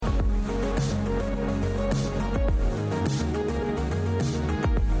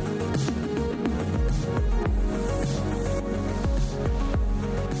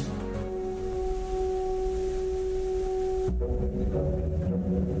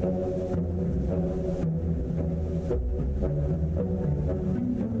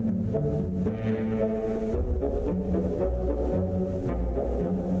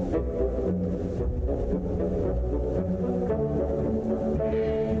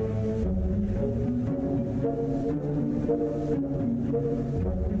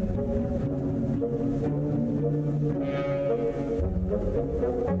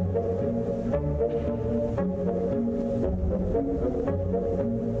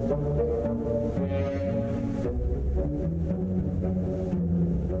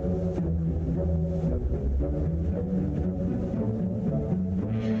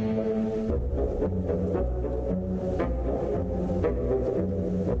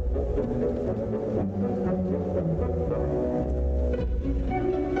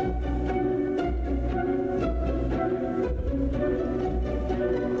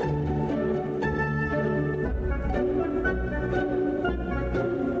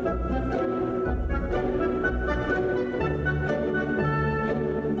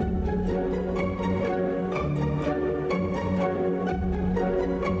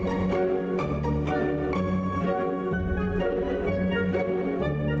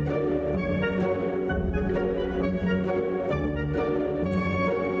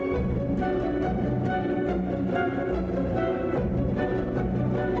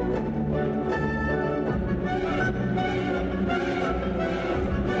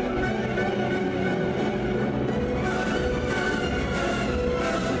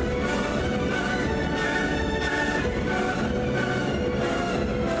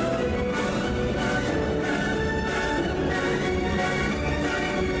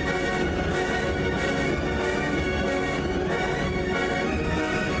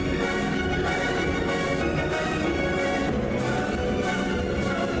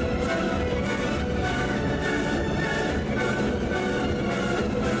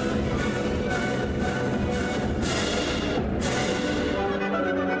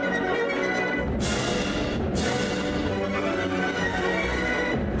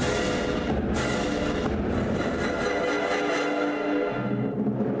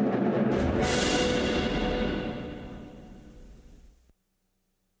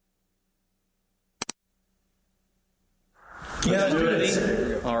Yeah, do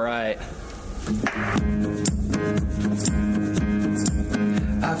it. All right.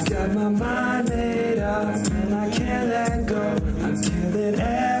 I've got my mind made up and I can't let go. I'm killing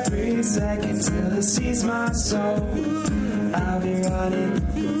every second till it sees my soul. I'll be running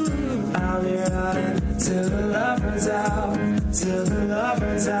till the love runs out, till the love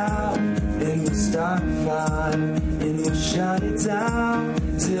runs out. And we'll start a fire and we'll shut it down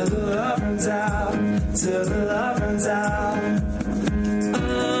till the love runs out, till the love runs out.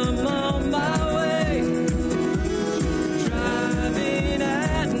 I'm on my way, driving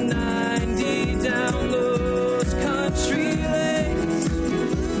at 90 down those country lanes,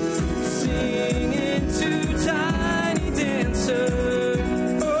 singing to Tiny Dancer.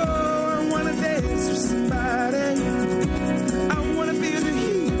 Oh, I wanna dance with somebody. I wanna feel the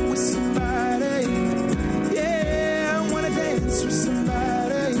heat with somebody. Yeah, I wanna dance with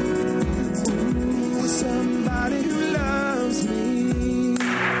somebody. Ooh, with somebody who loves me.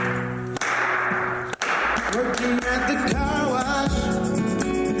 Working at the car wash.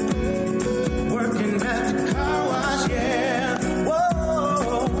 Working at the car wash, yeah.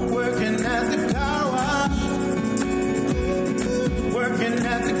 Whoa, working at the car wash. Working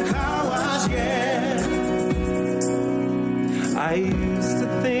at the car wash, yeah. I used to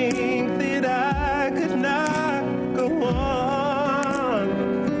think that I could not go on,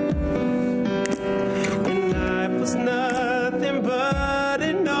 and life was nothing but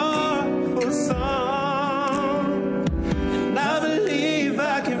an awful song. And I believe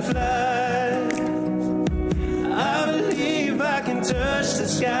I can fly, I believe I can touch the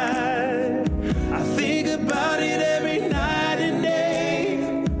sky. I think about it every night and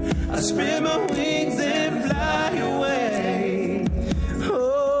day. I spread my wings and fly away.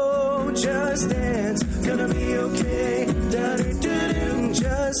 Oh, just dance, gonna be okay. Da-da-da-da,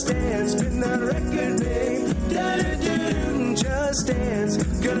 just dance, spin that record, babe. Da-da-da-da, just dance,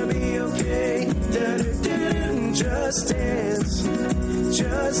 gonna be okay. Da-da-da-da, just dance,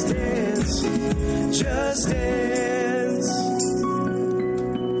 just dance, just dance.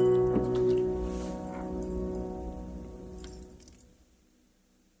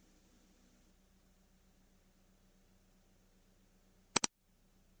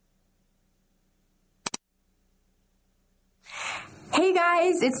 Hey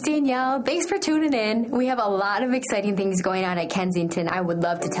guys, it's Danielle. Thanks for tuning in. We have a lot of exciting things going on at Kensington I would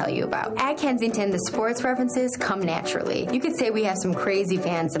love to tell you about. At Kensington, the sports references come naturally. You could say we have some crazy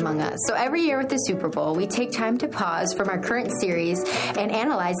fans among us. So every year with the Super Bowl, we take time to pause from our current series and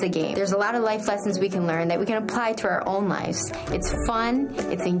analyze the game. There's a lot of life lessons we can learn that we can apply to our own lives. It's fun,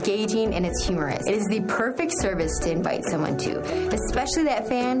 it's engaging, and it's humorous. It is the perfect service to invite someone to, especially that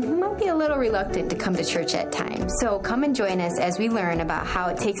fan who might be a little reluctant to come to church at times. So come and join us as we learn about how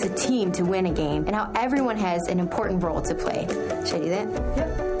it takes a team to win a game and how everyone has an important role to play. Should I do that?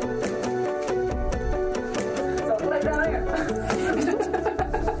 Yep. So like down here.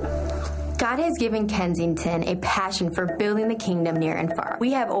 God has given Kensington a passion for building the kingdom near and far.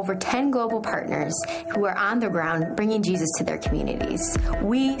 We have over 10 global partners who are on the ground bringing Jesus to their communities.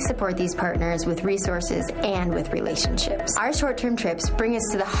 We support these partners with resources and with relationships. Our short-term trips bring us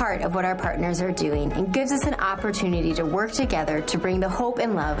to the heart of what our partners are doing and gives us an opportunity to work together to bring the hope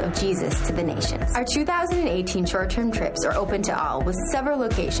and love of Jesus to the nations. Our 2018 short-term trips are open to all with several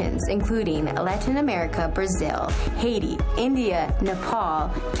locations including Latin America, Brazil, Haiti, India, Nepal,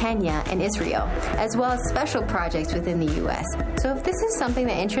 Kenya, and Israel, as well as special projects within the U.S. So if this is something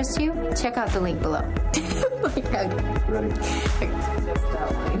that interests you, check out the link below. Ready?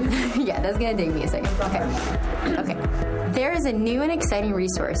 Yeah, that's going to take me a second. Okay. There is a new and exciting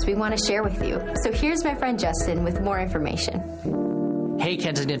resource we want to share with you. So here's my friend Justin with more information. Hey,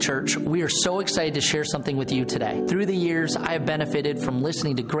 Kensington Church, we are so excited to share something with you today. Through the years, I have benefited from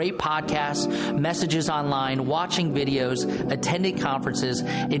listening to great podcasts, messages online, watching videos, attending conferences,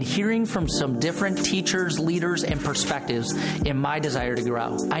 and hearing from some different teachers, leaders, and perspectives in my desire to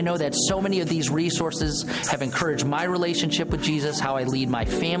grow. I know that so many of these resources have encouraged my relationship with Jesus, how I lead my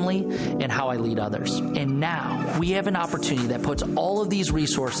family, and how I lead others. And now, we have an opportunity that puts all of these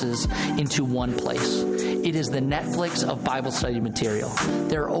resources into one place. It is the Netflix of Bible study material.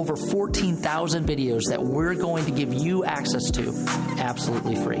 There are over 14,000 videos that we're going to give you access to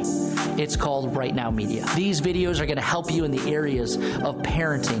absolutely free. It's called Right Now Media. These videos are going to help you in the areas of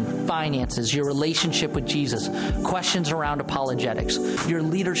parenting, finances, your relationship with Jesus, questions around apologetics, your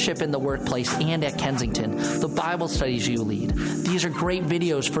leadership in the workplace and at Kensington, the Bible studies you lead. These are great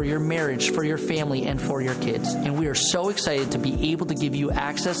videos for your marriage, for your family, and for your kids. And we are so excited to be able to give you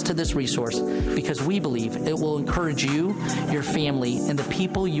access to this resource because we believe it will encourage you, your family, and the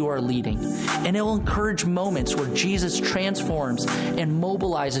people you are leading. And it will encourage moments where Jesus transforms and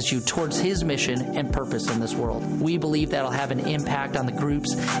mobilizes you towards his mission and purpose in this world. We believe that'll have an impact on the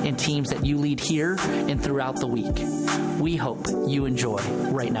groups and teams that you lead here and throughout the week. We hope you enjoy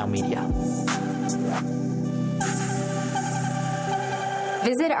Right Now Media.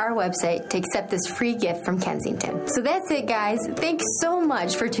 Visit our website to accept this free gift from Kensington. So that's it, guys. Thanks so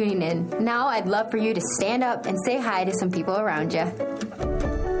much for tuning in. Now I'd love for you to stand up and say hi to some people around you.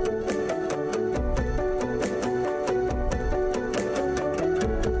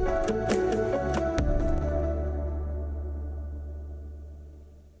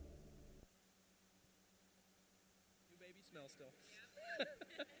 Baby smell still.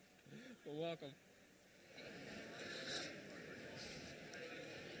 Well, welcome.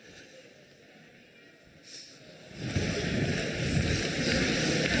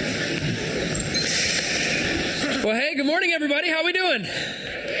 Well, hey, good morning, everybody. How we doing?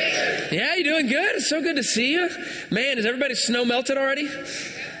 Yeah, you doing good? It's so good to see you. Man, is everybody's snow melted already?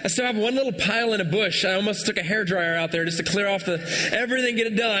 I still have one little pile in a bush. I almost took a hairdryer out there just to clear off everything, get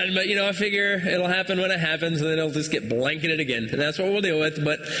it done. But, I figure it'll happen when it happens, and then it'll just get blanketed again. And that's what we'll deal with,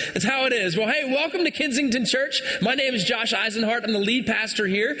 but it's how it is. Well, hey, welcome to Kensington Church. My name is Josh Eisenhart. I'm the lead pastor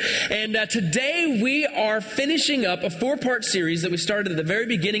here. And today we are finishing up a 4-part series that we started at the very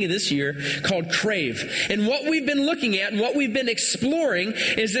beginning of this year called Crave. And what we've been looking at and what we've been exploring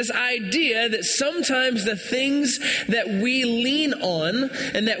is this idea that sometimes the things that we lean on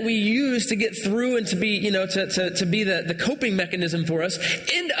and that we use to get through and to be, to be the coping mechanism for us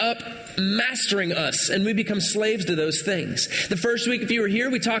end up mastering us, and we become slaves to those things. The first week, if you were here,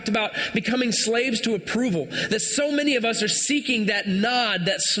 we talked about becoming slaves to approval, that so many of us are seeking that nod,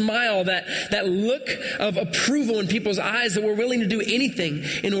 that smile, that look of approval in people's eyes, that we're willing to do anything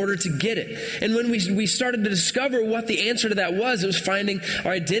in order to get it. And when we started to discover what the answer to that was, it was finding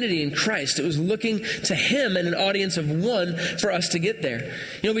our identity in Christ. It was looking to him and an audience of one for us to get there.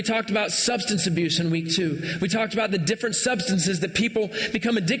 We talked about substance abuse in week 2. We talked about the different substances that people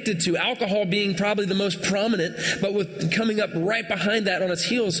become addicted to. Alcohol being probably the most prominent, but with coming up right behind that on its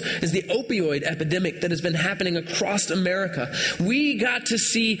heels is the opioid epidemic that has been happening across America. We got to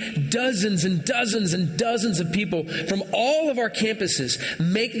see dozens and dozens and dozens of people from all of our campuses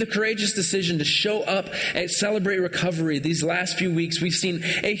make the courageous decision to show up at Celebrate Recovery. These last few weeks, we've seen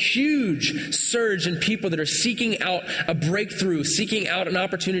a huge surge in people that are seeking out a breakthrough, seeking out an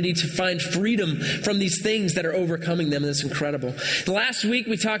opportunity to find freedom from these things that are overcoming them. That's incredible. Last week,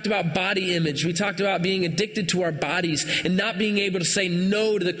 we talked about body image. We talked about being addicted to our bodies and not being able to say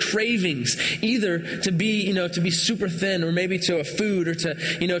no to the cravings, either to be super thin, or maybe to a food, or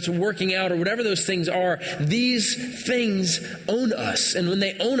to working out, or whatever those things are. These things own us. And when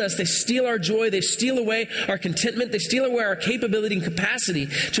they own us, they steal our joy, they steal away our contentment, they steal away our capability and capacity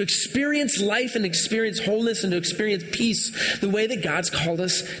to experience life and experience wholeness and to experience peace the way that God's called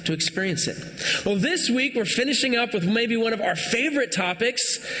us to experience it. Well, this week we're finishing up with maybe one of our favorite topics,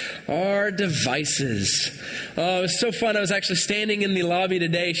 our devices. Oh, it was so fun. I was actually standing in the lobby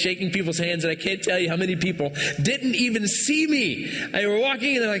today shaking people's hands, and I can't tell you how many people didn't even see me. They were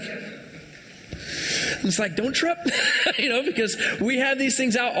walking and they're like, it's like, don't trip, because we have these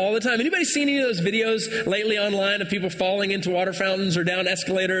things out all the time. Anybody seen any of those videos lately online of people falling into water fountains or down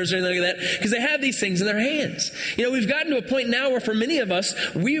escalators or anything like that? Because they have these things in their hands. We've gotten to a point now where for many of us,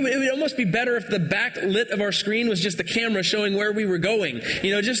 it would almost be better if the backlit of our screen was just the camera showing where we were going,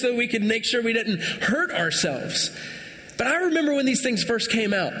 just so we could make sure we didn't hurt ourselves. But I remember when these things first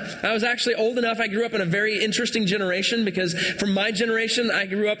came out. I was actually old enough. I grew up in a very interesting generation, because from my generation, I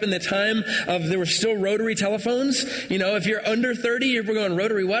grew up in the time of there were still rotary telephones. If you're under 30, you're going,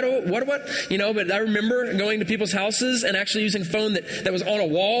 rotary what? But I remember going to people's houses and actually using a phone that was on a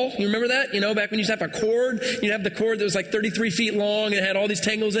wall. You remember that? Back when you used to have a cord, you'd have the cord that was like 33 feet long and had all these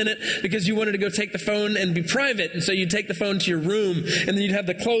tangles in it because you wanted to go take the phone and be private. And so you'd take the phone to your room, and then you'd have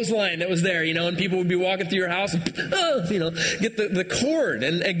the clothesline that was there, and people would be walking through your house and, get the cord.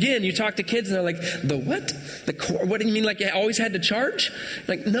 And again, you talk to kids and they're like, the what? The cord? What do you mean? Like you always had to charge?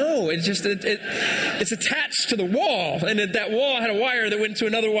 Like, no, it's just, it's attached to the wall. And that wall had a wire that went to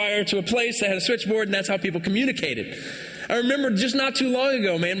another wire to a place that had a switchboard, and that's how people communicated. I remember just not too long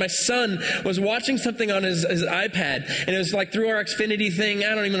ago, man, my son was watching something on his iPad, and it was like through our Xfinity thing.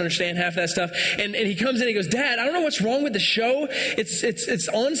 I don't even understand half that stuff. And he comes in and he goes, Dad, I don't know what's wrong with the show. It's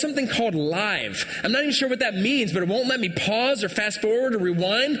on something called Live. I'm not even sure what that means, but it won't let me pause or fast forward or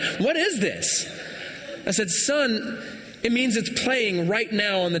rewind. What is this? I said, son, it means it's playing right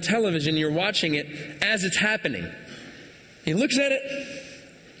now on the television. You're watching it as it's happening. He looks at it.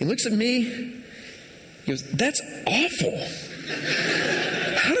 He looks at me. He goes, that's awful.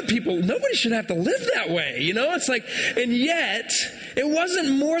 How do people, nobody should have to live that way, you know? It's like, and yet, it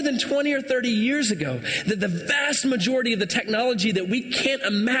wasn't more than 20 or 30 years ago that the vast majority of the technology that we can't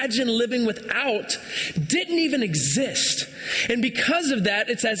imagine living without didn't even exist. And because of that,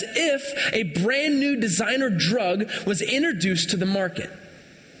 it's as if a brand new designer drug was introduced to the market.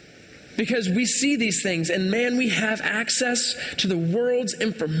 Because we see these things, and man, we have access to the world's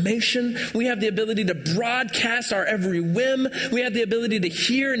information. We have the ability to broadcast our every whim. We have the ability to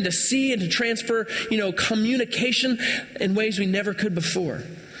hear and to see and to transfer, communication in ways we never could before.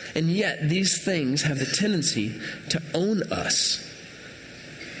 And yet, these things have the tendency to own us.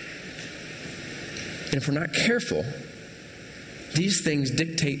 And if we're not careful, these things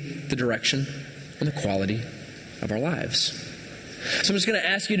dictate the direction and the quality of our lives. So I'm just going to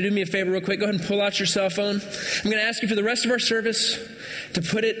ask you to do me a favor real quick. Go ahead and pull out your cell phone. I'm going to ask you for the rest of our service to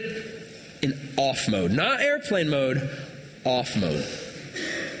put it in off mode. Not airplane mode, off mode.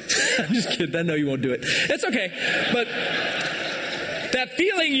 I'm just kidding. I know you won't do it. It's okay. But that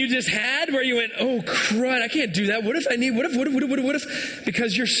feeling you just had where you went, oh, crud, I can't do that. What if?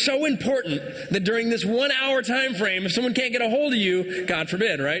 Because you're so important that during this 1 hour time frame, if someone can't get a hold of you, God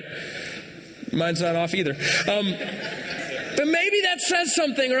forbid, right? Mine's not off either. But maybe that says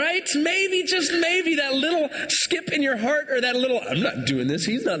something, right? Maybe, just maybe, that little skip in your heart or that little, I'm not doing this,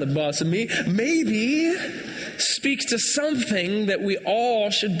 he's not the boss of me, maybe speaks to something that we all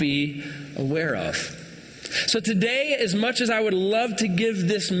should be aware of. So today, as much as I would love to give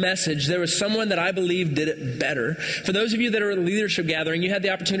this message, there was someone that I believe did it better. For those of you that are at a leadership gathering, you had the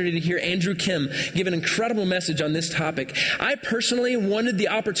opportunity to hear Andrew Kim give an incredible message on this topic. I personally wanted the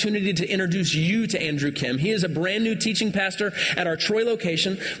opportunity to introduce you to Andrew Kim. He is a brand new teaching pastor at our Troy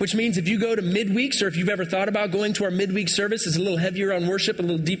location, which means if you go to midweeks, or if you've ever thought about going to our midweek service, it's a little heavier on worship, a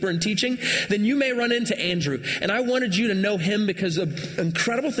little deeper in teaching, then you may run into Andrew. And I wanted you to know him because the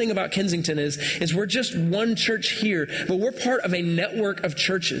incredible thing about Kensington is we're just one church here, but we're part of a network of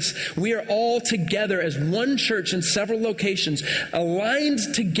churches. We are all together as one church in several locations, aligned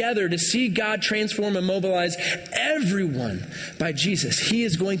together to see God transform and mobilize everyone by Jesus. He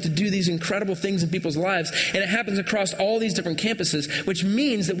is going to do these incredible things in people's lives, and it happens across all these different campuses, which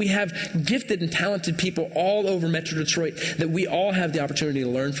means that we have gifted and talented people all over Metro Detroit that we all have the opportunity to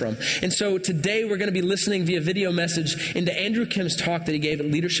learn from. And so today we're going to be listening via video message into Andrew Kim's talk that he gave at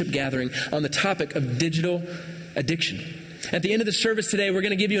Leadership Gathering on the topic of digital addiction. At the end of the service today, we're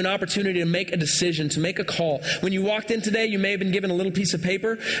going to give you an opportunity to make a decision, to make a call. When you walked in today, you may have been given a little piece of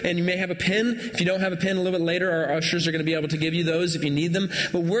paper, and you may have a pen. If you don't have a pen, a little bit later, our ushers are going to be able to give you those if you need them.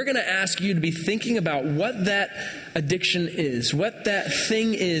 But we're going to ask you to be thinking about what that addiction is, what that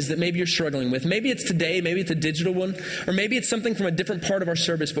thing is that maybe you're struggling with. Maybe it's today, maybe it's a digital one, or maybe it's something from a different part of our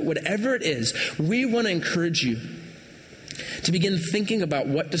service. But whatever it is, we want to encourage you to begin thinking about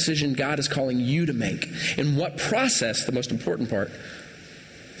what decision God is calling you to make and what process, the most important part,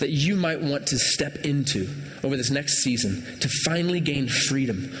 that you might want to step into over this next season to finally gain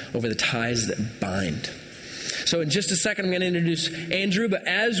freedom over the ties that bind. So in just a second, I'm going to introduce Andrew, but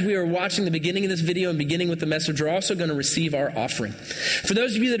as we are watching the beginning of this video and beginning with the message, we're also going to receive our offering. For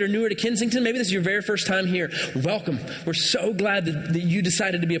those of you that are newer to Kensington, maybe this is your very first time here, welcome. We're so glad that you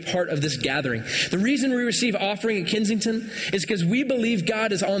decided to be a part of this gathering. The reason we receive offering at Kensington is because we believe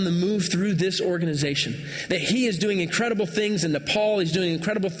God is on the move through this organization, that He is doing incredible things in Nepal, He's doing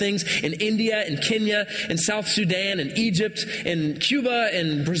incredible things in India, in Kenya, in South Sudan, in Egypt, in Cuba,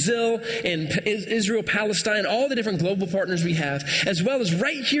 in Brazil, in Israel, Palestine, all the different global partners we have, as well as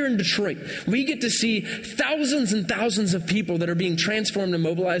right here in Detroit. We get to see thousands and thousands of people that are being transformed and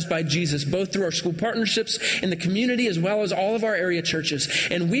mobilized by Jesus, both through our school partnerships in the community as well as all of our area churches.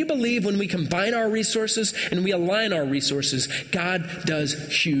 And we believe when we combine our resources and we align our resources, God does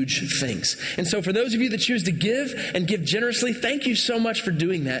huge things. And so for those of you that choose to give and give generously, thank you so much for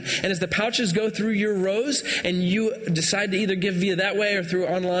doing that. And as the pouches go through your rows and you decide to either give via that way or through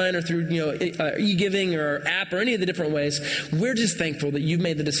online or through e-giving or app or any of the different ways, we're just thankful that you've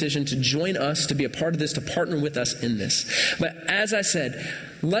made the decision to join us, to be a part of this, to partner with us in this. But as I said,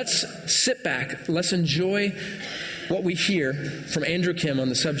 let's sit back, let's enjoy what we hear from Andrew Kim on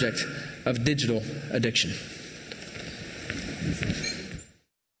the subject of digital addiction.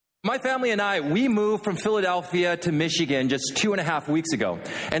 My family and I, we moved from Philadelphia to Michigan just 2.5 weeks ago.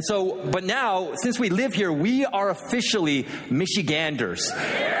 And so, but now, since we live here, we are officially Michiganders.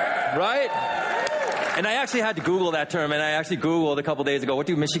 Right? And I actually had to Google that term, and I actually Googled a couple days ago, what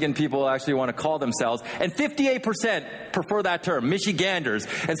do Michigan people actually want to call themselves? And 58% prefer that term, Michiganders.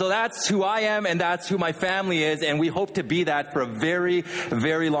 And so that's who I am, and that's who my family is, and we hope to be that for a very,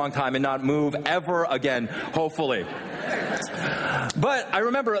 very long time and not move ever again, hopefully. But I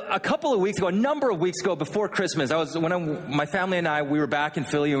remember a number of weeks ago before Christmas, my family and I, we were back in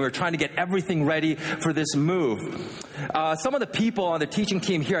Philly and we were trying to get everything ready for this move. Some of the people on the teaching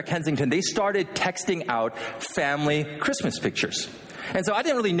team here at Kensington, they started texting out family Christmas pictures. And so I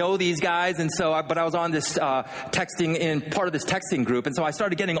didn't really know these guys, but I was on this part of this texting group, and so I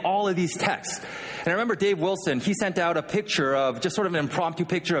started getting all of these texts. And I remember Dave Wilson, he sent out a picture of, just sort of an impromptu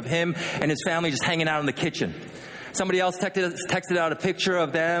picture of him and his family just hanging out in the kitchen. Somebody else texted out a picture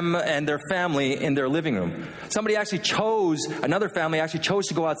of them and their family in their living room. Another family actually chose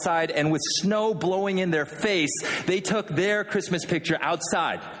to go outside, and with snow blowing in their face, they took their Christmas picture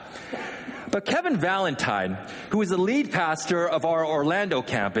outside. But Kevin Valentine, who is the lead pastor of our Orlando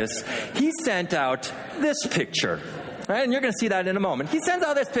campus, he sent out this picture. Right? And you're going to see that in a moment. He sends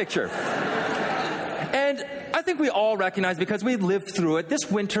out this picture. And I think we all recognize, because we've lived through it, this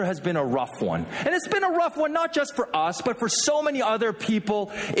winter has been a rough one. And it's been a rough one not just for us, but for so many other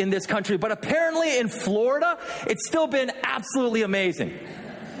people in this country. But apparently in Florida, it's still been absolutely amazing.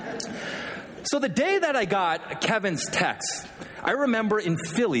 So the day that I got Kevin's text, I remember in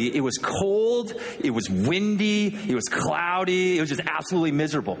Philly, it was cold, it was windy, it was cloudy, it was just absolutely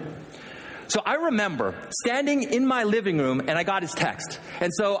miserable. So I remember standing in my living room, and I got his text.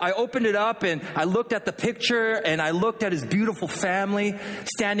 And so I opened it up, and I looked at the picture, and I looked at his beautiful family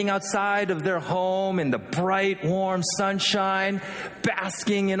standing outside of their home in the bright, warm sunshine,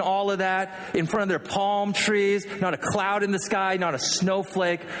 basking in all of that, in front of their palm trees, not a cloud in the sky, not a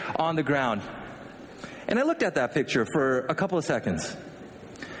snowflake on the ground. And I looked at that picture for a couple of seconds.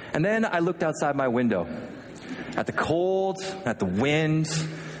 And then I looked outside my window at the cold, at the wind,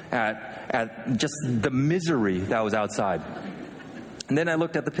 at just the misery that was outside. And then I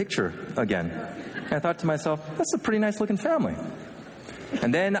looked at the picture again. And I thought to myself, that's a pretty nice looking family.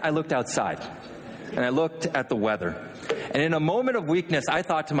 And then I looked outside. And I looked at the weather. And in a moment of weakness, I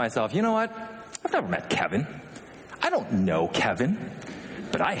thought to myself, you know what? I've never met Kevin. I don't know Kevin.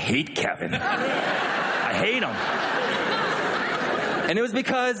 But I hate Kevin. I hate him. And it was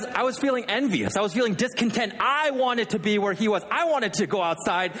because I was feeling envious. I was feeling discontent. I wanted to be where he was. I wanted to go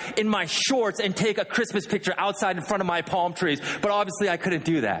outside in my shorts and take a Christmas picture outside in front of my palm trees. But obviously I couldn't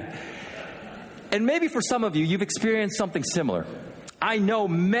do that. And maybe for some of you, you've experienced something similar. I know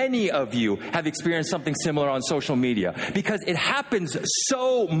many of you have experienced something similar on social media, because it happens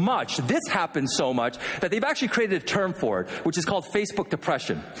so much. This happens so much that they've actually created a term for it, which is called Facebook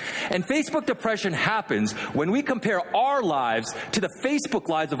depression. And Facebook depression happens when we compare our lives to the Facebook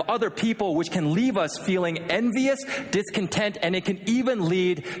lives of other people, which can leave us feeling envious, discontent, and it can even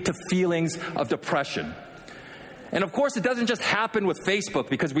lead to feelings of depression. And of course, it doesn't just happen with Facebook,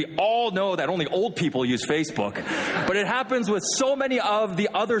 because we all know that only old people use Facebook. But it happens with so many of the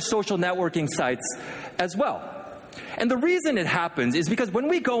other social networking sites as well. And the reason it happens is because when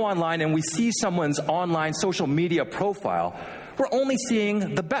we go online and we see someone's online social media profile, we're only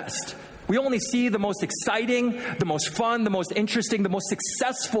seeing the best. We only see the most exciting, the most fun, the most interesting, the most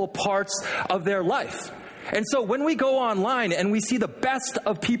successful parts of their life. And so when we go online and we see the best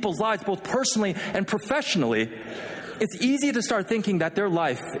of people's lives, both personally and professionally, it's easy to start thinking that their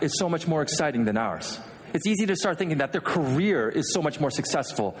life is so much more exciting than ours. It's easy to start thinking that their career is so much more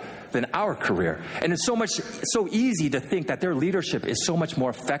successful than our career. And it's so easy to think that their leadership is so much more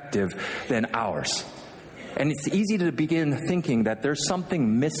effective than ours. And it's easy to begin thinking that there's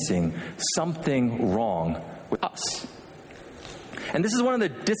something missing, something wrong with us. And this is one of the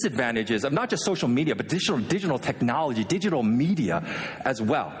disadvantages of not just social media, but digital technology, digital media as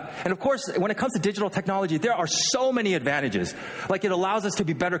well. And of course, when it comes to digital technology, there are so many advantages. Like, it allows us to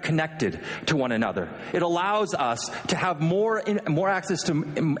be better connected to one another. It allows us to have more access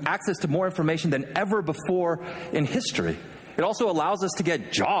to more information than ever before in history. It also allows us to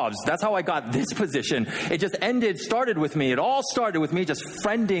get jobs. That's how I got this position. It all started with me just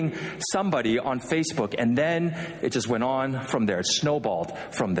friending somebody on Facebook, and then it just went on from there. It snowballed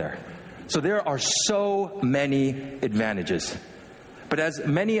from there. So there are so many advantages. But as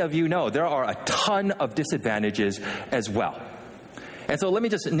many of you know, there are a ton of disadvantages as well. And so let me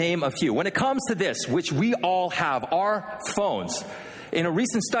just name a few. When it comes to this, which we all have, our phones, in a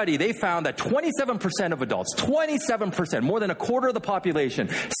recent study, they found that 27% of adults, 27%, more than a quarter of the population,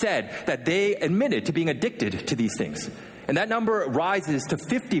 said that they admitted to being addicted to these things. And that number rises to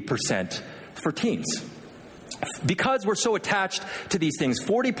 50% for teens. Because we're so attached to these things,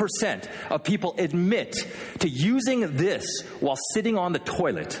 40% of people admit to using this while sitting on the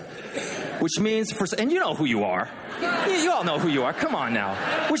toilet, which means, and you know who you are. You all know who you are. Come on now.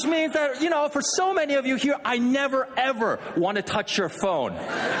 Which means that, for so many of you here, I never, ever want to touch your phone.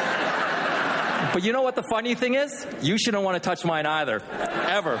 But you know what the funny thing is? You shouldn't want to touch mine either.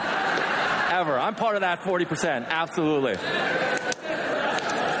 Ever. Ever. I'm part of that 40%. Absolutely.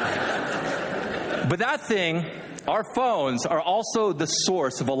 But that thing, our phones, are also the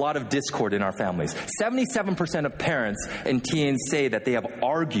source of a lot of discord in our families. 77% of parents and teens say that they have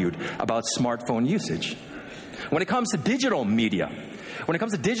argued about smartphone usage. When it comes to digital media,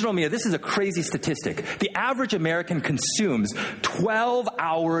 this is a crazy statistic. The average American consumes 12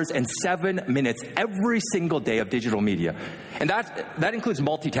 hours and 7 minutes every single day of digital media. And that includes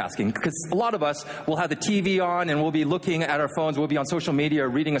multitasking, because a lot of us will have the TV on and we'll be looking at our phones, we'll be on social media or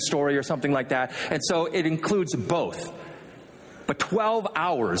reading a story or something like that. And so it includes both. But 12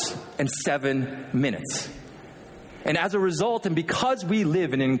 hours and 7 minutes. And as a result, and because we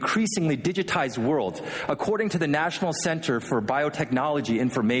live in an increasingly digitized world, according to the National Center for Biotechnology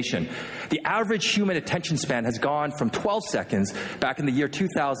Information, the average human attention span has gone from 12 seconds back in the year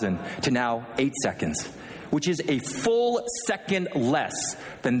 2000 to now 8 seconds, which is a full second less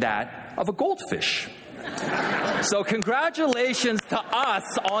than that of a goldfish. So congratulations to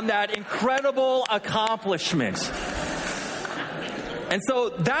us on that incredible accomplishment. And so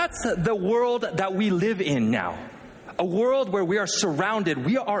that's the world that we live in now. A world where we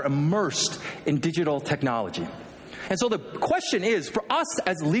are immersed in digital technology. And so the question is, for us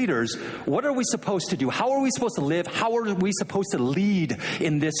as leaders, what are we supposed to do? How are we supposed to live? How are we supposed to lead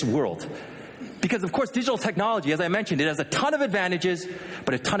in this world? Because, of course, digital technology, as I mentioned, it has a ton of advantages,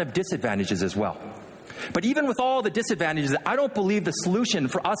 but a ton of disadvantages as well. But even with all the disadvantages, I don't believe the solution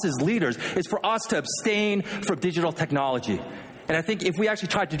for us as leaders is for us to abstain from digital technology. And I think if we actually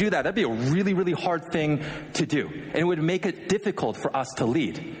tried to do that, that'd be a really, really hard thing to do. And it would make it difficult for us to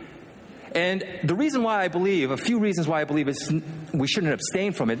lead. And a few reasons why I believe we shouldn't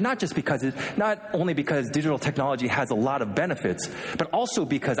abstain from it, not only because digital technology has a lot of benefits, but also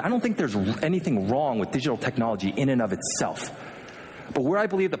because I don't think there's anything wrong with digital technology in and of itself. But where I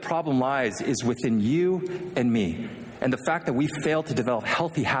believe the problem lies is within you and me, and the fact that we fail to develop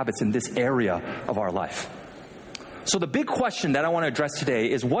healthy habits in this area of our life. So the big question that I want to address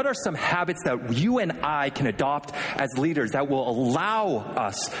today is, what are some habits that you and I can adopt as leaders that will allow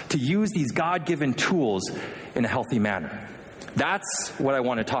us to use these God-given tools in a healthy manner? That's what I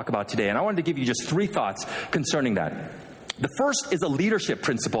want to talk about today. And I wanted to give you just 3 thoughts concerning that. The first is a leadership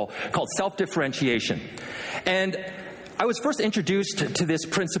principle called self-differentiation. And I was first introduced to this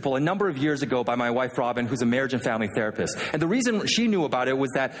principle a number of years ago by my wife, Robin, who's a marriage and family therapist. And the reason she knew about it was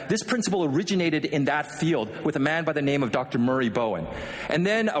that this principle originated in that field with a man by the name of Dr. Murray Bowen. And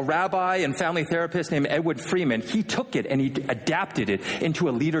then a rabbi and family therapist named Edward Freeman, he took it and he adapted it into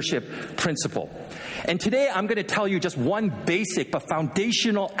a leadership principle. And today I'm going to tell you just one basic but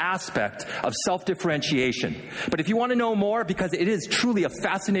foundational aspect of self-differentiation. But if you want to know more, because it is truly a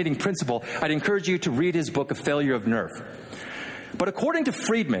fascinating principle, I'd encourage you to read his book, A Failure of Nerve. But according to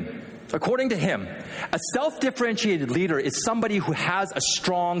Friedman, according to him, a self-differentiated leader is somebody who has a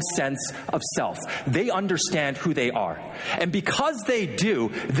strong sense of self. They understand who they are. And because they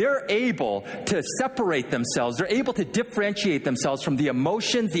do, they're able to separate themselves. They're able to differentiate themselves from the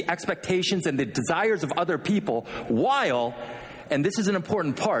emotions, the expectations, and the desires of other people while, and this is an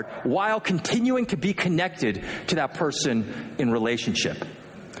important part, while continuing to be connected to that person in relationship.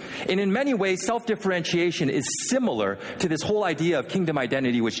 And in many ways, self-differentiation is similar to this whole idea of kingdom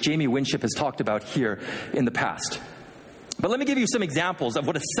identity, which Jamie Winship has talked about here in the past. But let me give you some examples of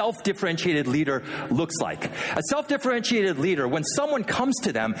what a self-differentiated leader looks like. A self-differentiated leader, when someone comes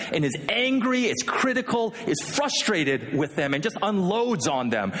to them and is angry, is critical, is frustrated with them, and just unloads on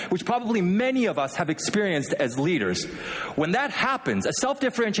them, which probably many of us have experienced as leaders. When that happens, a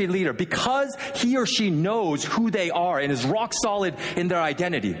self-differentiated leader, because he or she knows who they are and is rock solid in their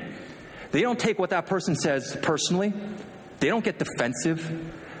identity, they don't take what that person says personally. They don't get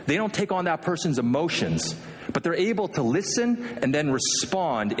defensive. They don't take on that person's emotions. But they're able to listen and then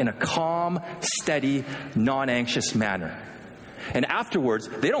respond in a calm, steady, non-anxious manner. And afterwards,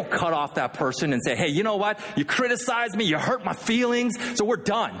 they don't cut off that person and say, hey, you know what? You criticized me, you hurt my feelings, so we're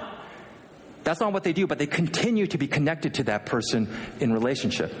done. That's not what they do, but they continue to be connected to that person in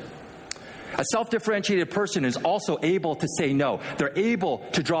relationship. A A self-differentiated person is also able to say no. They're able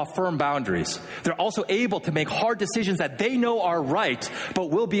to draw firm boundaries. They're also able to make hard decisions that they know are right,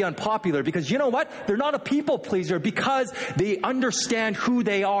 but will be unpopular because you know what? They're not a people pleaser because they understand who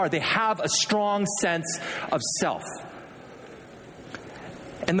they are. They have a strong sense of self.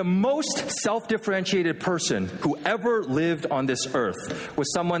 And the most self-differentiated person who ever lived on this earth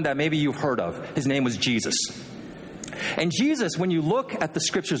was someone that maybe you've heard of. His name was Jesus. And Jesus, when you look at the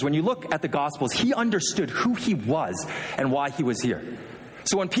scriptures, when you look at the Gospels, he understood who he was and why he was here.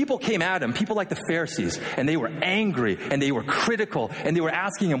 So when people came at him, people like the Pharisees, and they were angry and they were critical and they were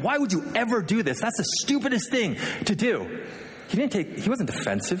asking him, why would you ever do this? That's the stupidest thing to do. He wasn't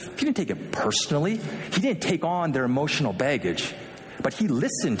defensive. He didn't take it personally. He didn't take on their emotional baggage. But he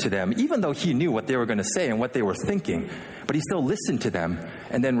listened to them, even though he knew what they were going to say and what they were thinking. But he still listened to them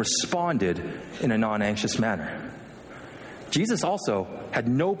and then responded in a non-anxious manner. Jesus also had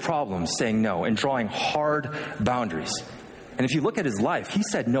no problem saying no and drawing hard boundaries. And if you look at his life, he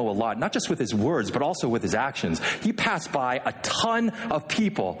said no a lot, not just with his words, but also with his actions. He passed by a ton of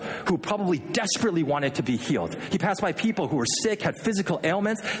people who probably desperately wanted to be healed. He passed by people who were sick, had physical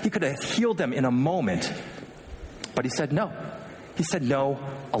ailments. He could have healed them in a moment. But he said no. He said no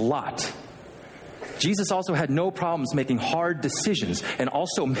a lot. Jesus also had no problems making hard decisions and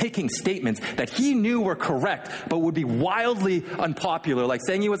also making statements that he knew were correct but would be wildly unpopular, like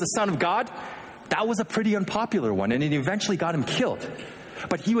saying he was the Son of God. That was a pretty unpopular one, and it eventually got him killed.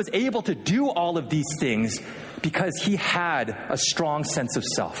 But he was able to do all of these things because he had a strong sense of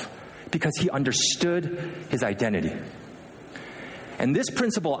self, because he understood his identity. And this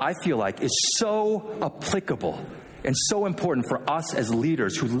principle, I feel like, is so applicable and so important for us as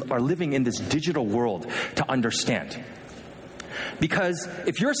leaders who are living in this digital world to understand. Because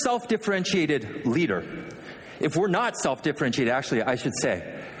if you're a self-differentiated leader, if we're not self-differentiated, actually, I should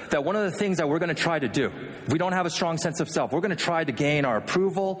say, that one of the things that we're going to try to do, if we don't have a strong sense of self, we're going to try to gain our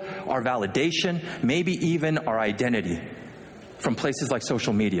approval, our validation, maybe even our identity from places like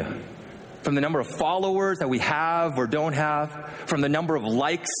social media. From the number of followers that we have or don't have, from the number of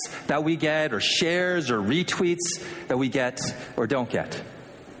likes that we get or shares or retweets that we get or don't get.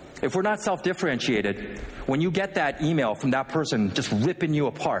 If we're not self-differentiated, when you get that email from that person just ripping you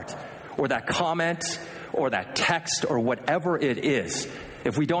apart, or that comment or that text or whatever it is,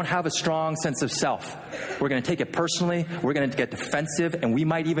 if we don't have a strong sense of self, we're going to take it personally, we're going to get defensive, and we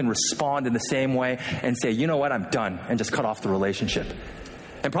might even respond in the same way and say, you know what, I'm done, and just cut off the relationship.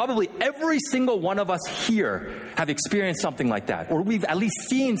 And probably every single one of us here have experienced something like that, or we've at least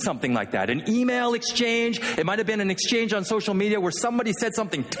seen something like that. An email exchange, it might have been an exchange on social media where somebody said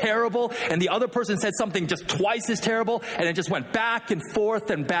something terrible and the other person said something just twice as terrible, and it just went back and forth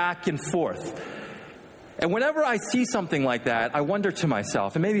and back and forth. And whenever I see something like that, I wonder to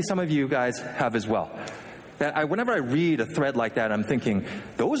myself, and maybe some of you guys have as well, that whenever I read a thread like that, I'm thinking,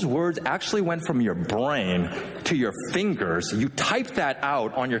 those words actually went from your brain to your fingers. You typed that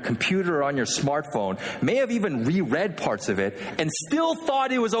out on your computer or on your smartphone, may have even reread parts of it, and still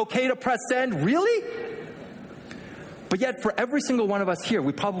thought it was okay to press send? Really? But yet, for every single one of us here,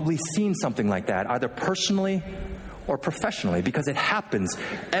 we've probably seen something like that, either personally or professionally, because it happens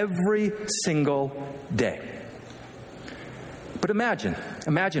every single day. But imagine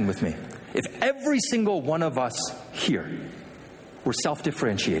with me, if every single one of us here were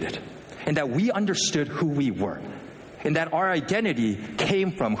self-differentiated, and that we understood who we were, and that our identity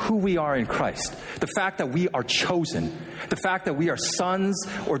came from who we are in Christ, the fact that we are chosen, the fact that we are sons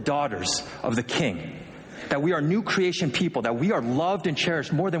or daughters of the King, that we are new creation people, that we are loved and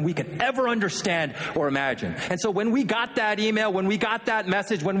cherished more than we could ever understand or imagine. And so when we got that email, when we got that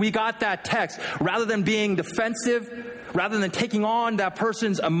message, when we got that text, rather than being defensive, rather than taking on that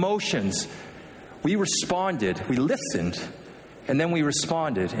person's emotions, we responded, we listened, and then we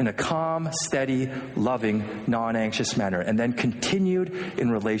responded in a calm, steady, loving, non-anxious manner, and then continued in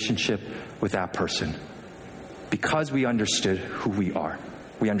relationship with that person. Because we understood who we are.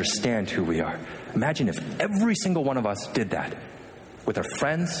 We understand who we are. Imagine if every single one of us did that with our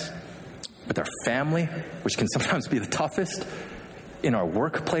friends, with our family, which can sometimes be the toughest, in our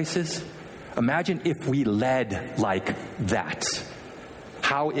workplaces. Imagine if we led like that.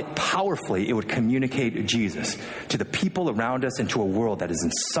 How powerfully it would communicate Jesus to the people around us and to a world that is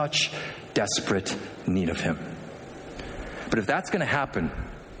in such desperate need of him. But if that's going to happen,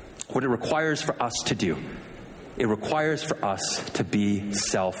 what it requires for us to do, it requires for us to be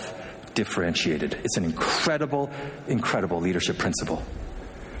self-differentiated. It's an incredible, incredible leadership principle.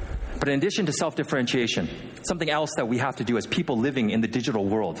 But in addition to self-differentiation, something else that we have to do as people living in the digital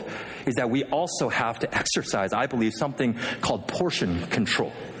world is that we also have to exercise, I believe, something called portion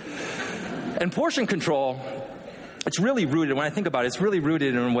control. And portion control, it's really rooted, when I think about it, it's really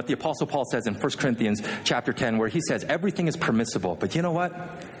rooted in what the Apostle Paul says in 1 Corinthians chapter 10, where he says, everything is permissible, but you know what?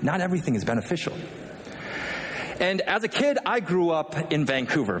 Not everything is beneficial. And as a kid, I grew up in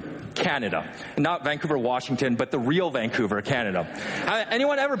Vancouver, Canada. Not Vancouver, Washington, but the real Vancouver, Canada.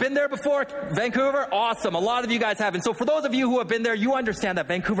 Anyone ever been there before? Vancouver? Awesome. A lot of you guys have. And so for those of you who have been there, you understand that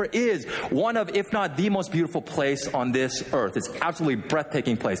Vancouver is one of, if not the most beautiful place on this earth. It's absolutely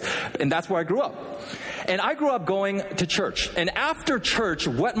breathtaking place. And that's where I grew up. And I grew up going to church. And after church,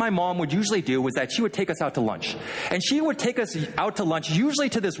 what my mom would usually do was that she would take us out to lunch. And she would take us out to lunch, usually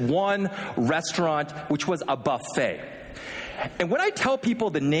to this one restaurant, which was a buffet. And when I tell people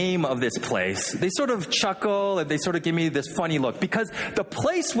the name of this place, they sort of chuckle and they sort of give me this funny look, because the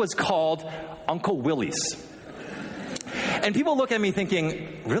place was called Uncle Willie's. And people look at me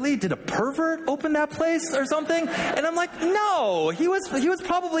thinking, really? Did a pervert open that place or something? And I'm like, no, he was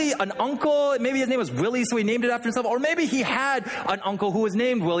probably an uncle. Maybe his name was Willie, so he named it after himself. Or maybe he had an uncle who was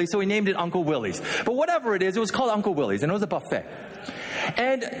named Willie, so he named it Uncle Willie's. But whatever it is, it was called Uncle Willie's, and it was a buffet.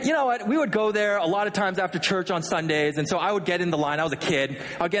 And you know what? We would go there a lot of times after church on Sundays. And so I would get in the line. I was a kid.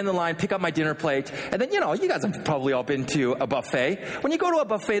 I would get in the line, pick up my dinner plate. And then, you guys have probably all been to a buffet. When you go to a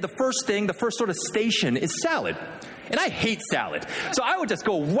buffet, the first sort of station is salad. And I hate salad. So I would just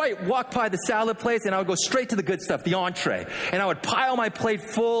walk by the salad place, and I would go straight to the good stuff, the entree. And I would pile my plate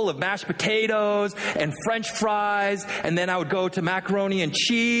full of mashed potatoes and French fries. And then I would go to macaroni and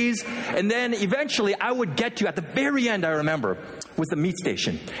cheese. And then eventually I would get to, at the very end, I remember, was the meat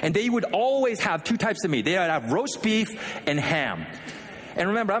station. And they would always have two types of meat. They would have roast beef and ham. And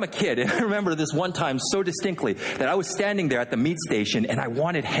remember, I'm a kid, and I remember this one time so distinctly that I was standing there at the meat station, and I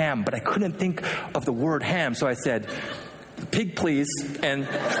wanted ham, but I couldn't think of the word ham. So I said, pig, please. And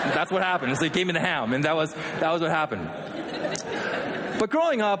that's what happened. So they gave me the ham, and that was what happened. But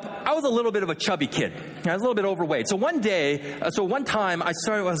growing up, I was a little bit of a chubby kid. I was a little bit overweight. So one time, I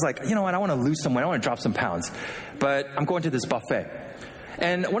was like, you know what, I want to lose some weight. I want to drop some pounds. But I'm going to this buffet.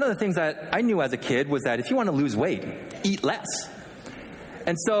 And one of the things that I knew as a kid was that if you want to lose weight, eat less.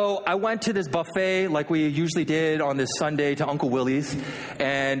 And so I went to this buffet like we usually did on this Sunday to Uncle Willie's,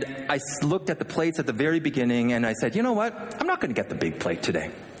 and I looked at the plates at the very beginning, and I said, you know what? I'm not going to get the big plate today.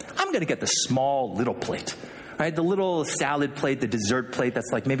 I'm going to get the small little plate. Right? The little salad plate, the dessert plate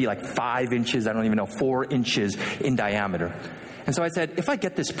that's maybe 5 inches, I don't even know, 4 inches in diameter. And so I said, if I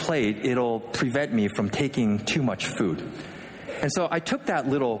get this plate, it'll prevent me from taking too much food. And so I took that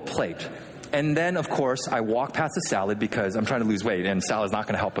little plate. And then, of course, I walked past the salad because I'm trying to lose weight, and salad's not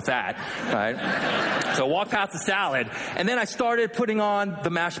going to help with that, right? So I walked past the salad, and then I started putting on the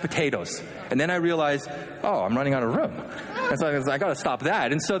mashed potatoes. And then I realized, I'm running out of room. And so I got to stop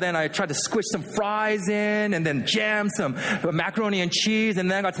that. And so then I tried to squish some fries in, and then jam some macaroni and cheese.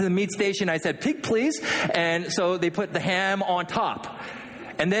 And then I got to the meat station. I said, pig, please. And so they put the ham on top.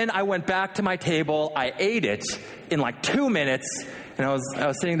 And then I went back to my table. I ate it in 2 minutes. And I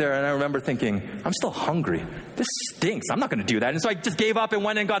was sitting there, and I remember thinking, I'm still hungry. This stinks. I'm not going to do that. And so I just gave up and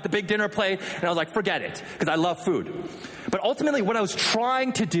went and got the big dinner plate. And I was like, forget it, because I love food. But ultimately, what I was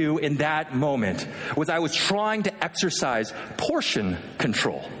trying to do in that moment was I was trying to exercise portion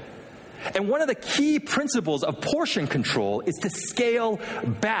control. And one of the key principles of portion control is to scale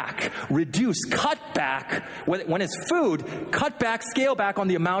back, reduce, cut back. When it's food, cut back, scale back on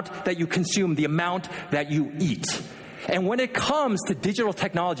the amount that you consume, the amount that you eat. And when it comes to digital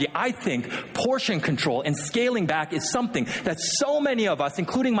technology, I think portion control and scaling back is something that so many of us,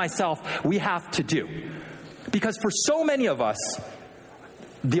 including myself, we have to do. Because for so many of us,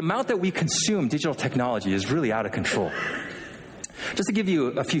 the amount that we consume digital technology is really out of control. Just to give you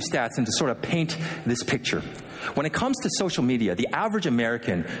a few stats and to sort of paint this picture. When it comes to social media, the average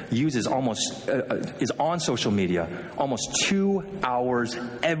American is on social media almost 2 hours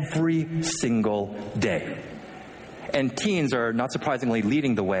every single day. And teens are, not surprisingly,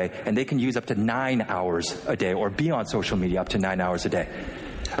 leading the way, and they can use up to 9 hours a day or be on social media up to 9 hours a day.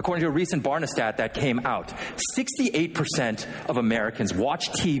 According to a recent Barna stat that came out, 68% of Americans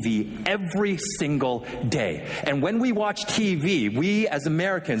watch TV every single day. And when we watch TV, we as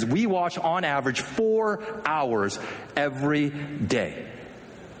Americans, we watch on average 4 hours every day.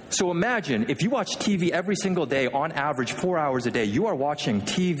 So imagine if you watch TV every single day, on average 4 hours a day, you are watching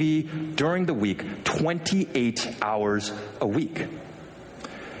TV during the week 28 hours a week.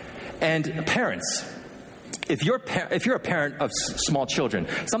 And parents, if you're a parent of small children,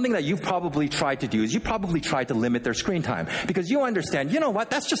 something that you've probably tried to do is you probably tried to limit their screen time because you understand, you know what,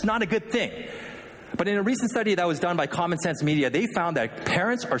 that's just not a good thing. But in a recent study that was done by Common Sense Media, they found that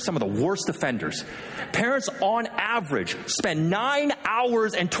parents are some of the worst offenders. Parents, on average, spend 9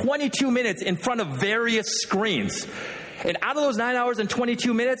 hours and 22 minutes in front of various screens. And out of those 9 hours and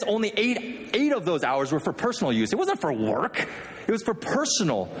 22 minutes, only eight of those hours were for personal use. It wasn't for work. It was for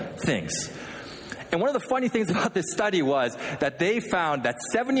personal things. And one of the funny things about this study was that they found that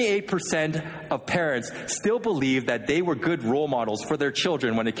 78% of parents still believe that they were good role models for their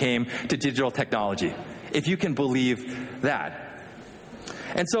children when it came to digital technology, if you can believe that.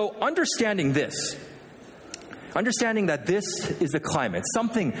 And so understanding that this is the climate,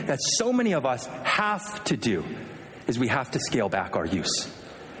 something that so many of us have to do, is we have to scale back our use.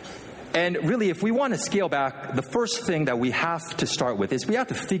 And really, if we want to scale back, the first thing that we have to start with is we have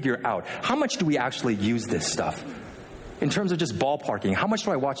to figure out, how much do we actually use this stuff? In terms of just ballparking, how much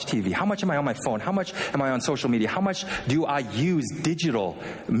do I watch TV? How much am I on my phone? How much am I on social media? How much do I use digital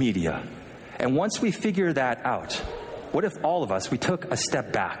media? And once we figure that out, what if all of us, we took a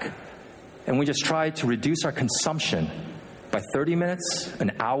step back and we just tried to reduce our consumption by 30 minutes,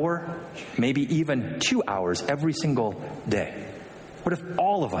 an hour, maybe even 2 hours every single day? What if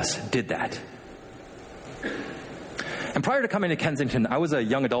all of us did that? And prior to coming to Kensington, I was a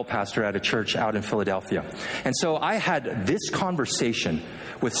young adult pastor at a church out in Philadelphia. And so I had this conversation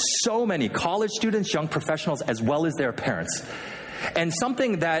with so many college students, young professionals, as well as their parents. And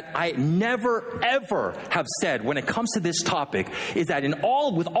something that I never, ever have said when it comes to this topic is that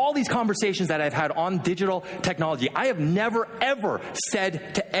with all these conversations that I've had on digital technology, I have never, ever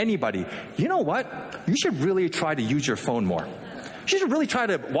said to anybody, you know what? You should really try to use your phone more. You should really try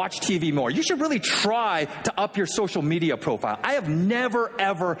to watch TV more. You should really try to up your social media profile. I have never,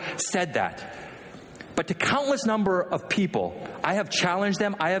 ever said that. But to countless number of people, I have challenged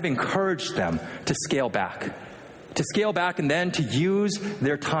them, I have encouraged them to scale back. To scale back and then to use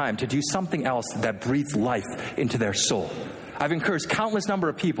their time to do something else that breathes life into their soul. I've encouraged countless number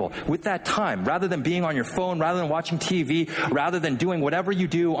of people with that time, rather than being on your phone, rather than watching TV, rather than doing whatever you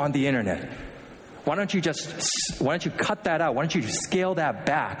do on the internet. Why don't you cut that out? Why don't you scale that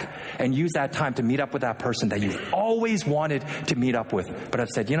back and use that time to meet up with that person that you've always wanted to meet up with, but have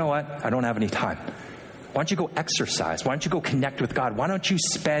said, you know what? I don't have any time. Why don't you go exercise? Why don't you go connect with God? Why don't you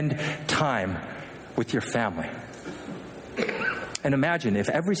spend time with your family? And imagine if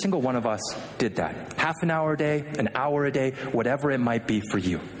every single one of us did that. Half an hour a day, an hour a day, whatever it might be for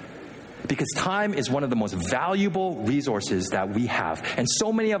you. Because time is one of the most valuable resources that we have. And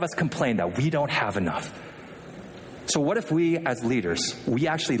so many of us complain that we don't have enough. So what if we as leaders, we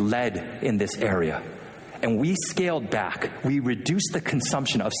actually led in this area? And we scaled back. We reduced the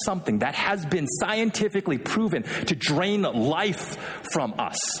consumption of something that has been scientifically proven to drain life from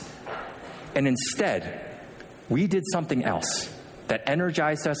us. And instead, we did something else that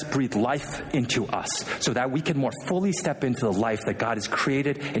energized us, breathed life into us, so that we can more fully step into the life that God has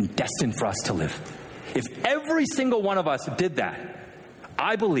created and destined for us to live. If every single one of us did that,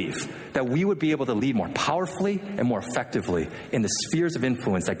 I believe that we would be able to lead more powerfully and more effectively in the spheres of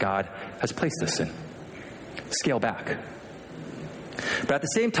influence that God has placed us in. Scale back. But at the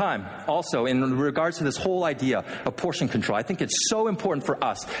same time, also, in regards to this whole idea of portion control, I think it's so important for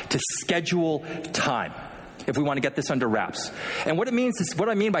us to schedule time if we want to get this under wraps. And what I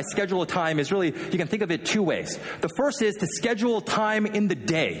mean by schedule time is really, you can think of it two ways. The first is to schedule time in the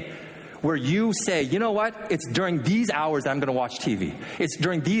day where you say, you know what, it's during these hours that I'm going to watch TV. It's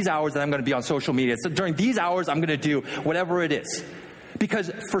during these hours that I'm going to be on social media. It's during these hours I'm going to do whatever it is.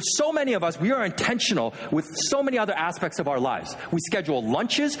 Because for so many of us, we are intentional with so many other aspects of our lives. We schedule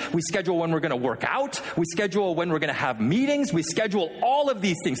lunches. We schedule when we're going to work out. We schedule when we're going to have meetings. We schedule all of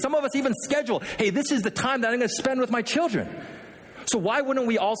these things. Some of us even schedule, hey, this is the time that I'm going to spend with my children. So why wouldn't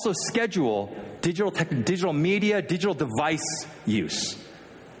we also schedule digital media, digital device use?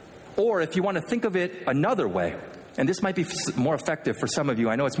 Or if you want to think of it another way, and this might be more effective for some of you,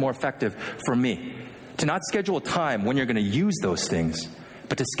 I know it's more effective for me, to not schedule time when you're going to use those things,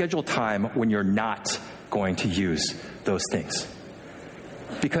 but to schedule time when you're not going to use those things.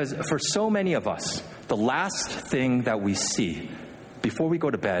 Because for so many of us, the last thing that we see before we go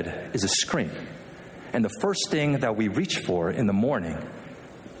to bed is a screen. And the first thing that we reach for in the morning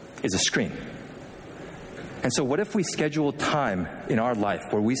is a screen. And so what if we scheduled time in our life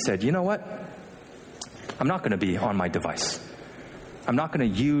where we said, you know what? I'm not going to be on my device. I'm not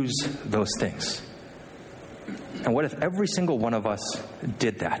going to use those things. And what if every single one of us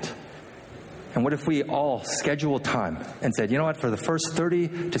did that? And what if we all scheduled time and said, you know what, for the first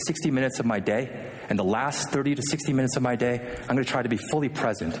 30 to 60 minutes of my day and the last 30 to 60 minutes of my day, I'm going to try to be fully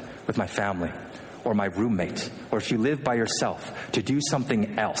present with my family, or my roommate, or if you live by yourself, to do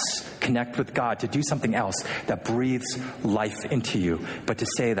something else, connect with God, to do something else that breathes life into you, but to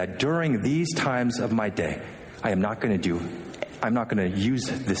say that during these times of my day, I'm not going to use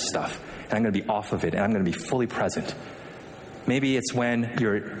this stuff, and I'm going to be off of it, and I'm going to be fully present. Maybe it's when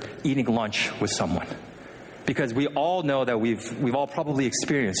you're eating lunch with someone. Because we all know that we've all probably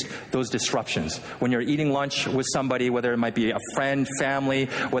experienced those disruptions. When you're eating lunch with somebody, whether it might be a friend, family,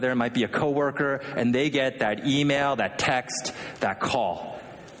 whether it might be a coworker, and they get that email, that text, that call.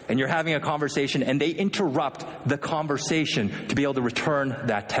 And you're having a conversation, and they interrupt the conversation to be able to return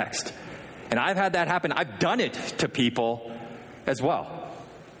that text. And I've had that happen. I've done it to people as well.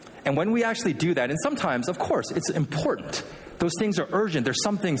 And when we actually do that, and sometimes, of course, it's important. Those things are urgent. There's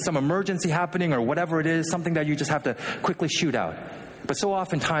some emergency happening or whatever it is, something that you just have to quickly shoot out. But so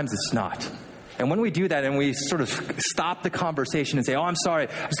oftentimes it's not. And when we do that and we sort of stop the conversation and say, oh, I'm sorry,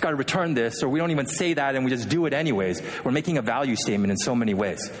 I just got to return this, or we don't even say that and we just do it anyways, we're making a value statement in so many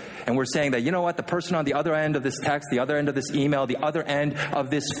ways. And we're saying that, you know what, the person on the other end of this text, the other end of this email, the other end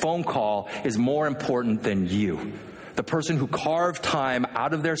of this phone call is more important than you. The person who carved time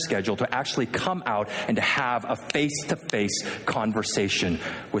out of their schedule to actually come out and to have a face-to-face conversation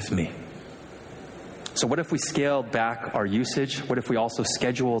with me. So what if we scaled back our usage? What if we also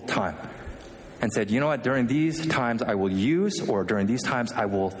scheduled time and said, you know what, during these times I will use, or during these times I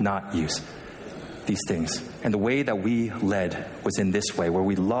will not use these things. And the way that we led was in this way, where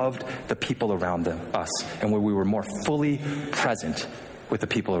we loved the people around us and where we were more fully present with the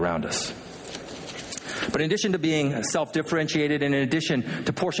people around us. But in addition to being self-differentiated and in addition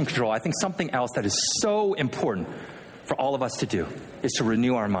to portion control, I think something else that is so important for all of us to do is to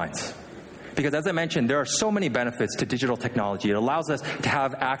renew our minds. Because as I mentioned, there are so many benefits to digital technology. It allows us to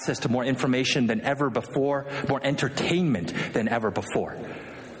have access to more information than ever before, more entertainment than ever before.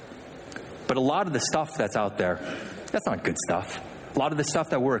 But a lot of the stuff that's out there, that's not good stuff. A lot of the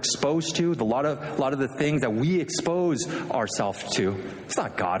stuff that we're exposed to, a lot of the things that we expose ourselves to, it's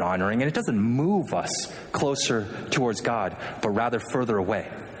not God-honoring, and it doesn't move us closer towards God, but rather further away.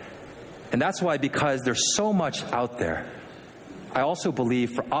 And that's why, because there's so much out there, I also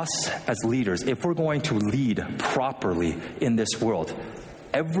believe for us as leaders, if we're going to lead properly in this world,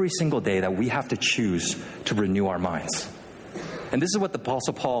 every single day that we have to choose to renew our minds. And this is what the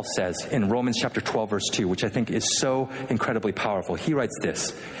Apostle Paul says in Romans chapter 12, verse 2, which I think is so incredibly powerful. He writes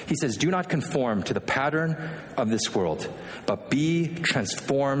this. He says, do not conform to the pattern of this world, but be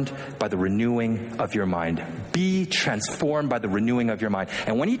transformed by the renewing of your mind. Be transformed by the renewing of your mind.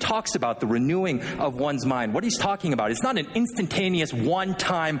 And when he talks about the renewing of one's mind, what he's talking about is not an instantaneous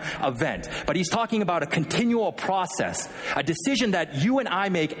one-time event, but he's talking about a continual process, a decision that you and I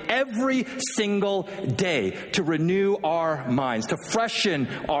make every single day to renew our minds, to freshen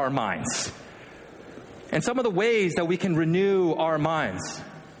our minds. And some of the ways that we can renew our minds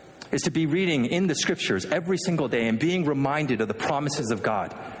is to be reading in the scriptures every single day and being reminded of the promises of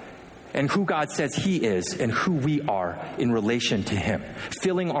God and who God says he is and who we are in relation to him.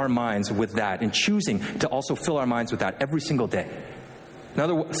 Filling our minds with that and choosing to also fill our minds with that every single day.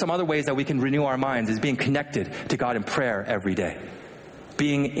 Some other ways that we can renew our minds is being connected to God in prayer every day.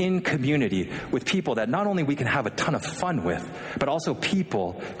 Being in community with people that not only we can have a ton of fun with, but also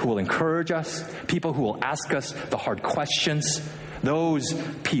people who will encourage us, people who will ask us the hard questions, those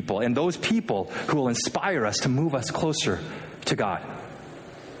people who will inspire us to move us closer to God.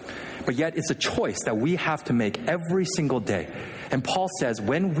 But yet it's a choice that we have to make every single day. And Paul says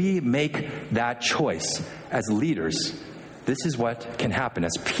when we make that choice as leaders, this is what can happen.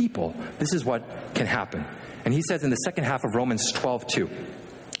 As people, this is what can happen. And he says in the second half of Romans 12:2,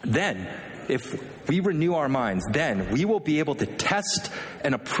 then, if we renew our minds, then we will be able to test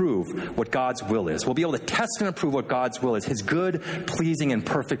and approve what God's will is. We'll be able to test and approve what God's will is, his good, pleasing, and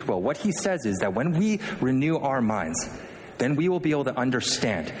perfect will. What he says is that when we renew our minds, then we will be able to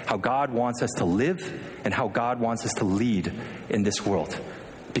understand how God wants us to live and how God wants us to lead in this world.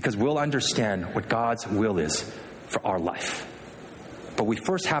 Because we'll understand what God's will is for our life. But we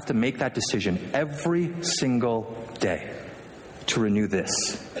first have to make that decision every single day to renew this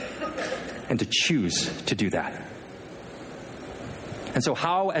and to choose to do that. And so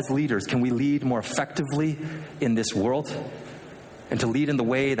how, as leaders, can we lead more effectively in this world and to lead in the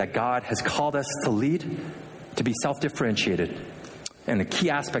way that God has called us to lead, to be self-differentiated? And a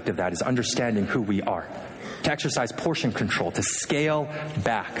key aspect of that is understanding who we are, to exercise portion control, to scale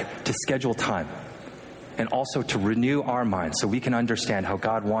back, to schedule time, and also to renew our minds so we can understand how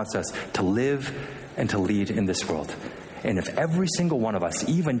God wants us to live and to lead in this world. And if every single one of us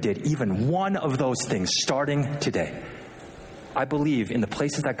even did even one of those things starting today, I believe in the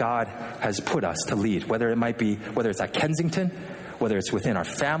places that God has put us to lead, whether it's at Kensington, whether it's within our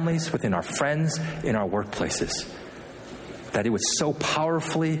families, within our friends, in our workplaces, that it would so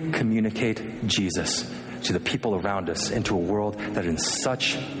powerfully communicate Jesus to the people around us and to a world that is in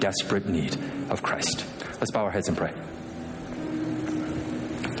such desperate need of Christ. Let's bow our heads and pray.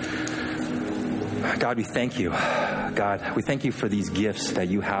 God, we thank you. God, we thank you for these gifts that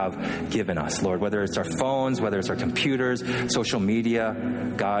you have given us, Lord, whether it's our phones, whether it's our computers, social media.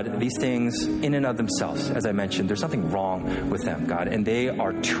 God, these things in and of themselves, as I mentioned, there's nothing wrong with them, God, and they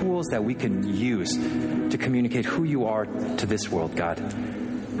are tools that we can use to communicate who you are to this world, God.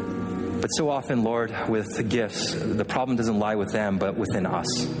 But so often, Lord, with gifts, the problem doesn't lie with them, but within us.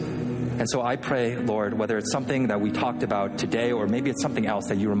 And so I pray, Lord, whether it's something that we talked about today, or maybe it's something else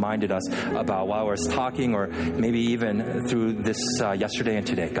that you reminded us about while we were talking, or maybe even through this yesterday and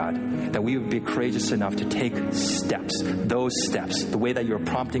today, God, that we would be courageous enough to take steps, those steps, the way that you're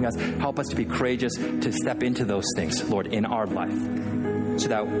prompting us. Help us to be courageous to step into those things, Lord, in our life. So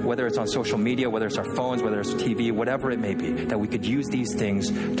that whether it's on social media, whether it's our phones, whether it's TV, whatever it may be, that we could use these things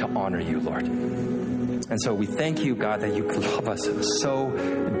to honor you, Lord. And so we thank you, God, that you love us so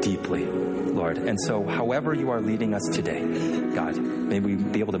deeply, Lord. And so however you are leading us today, God, may we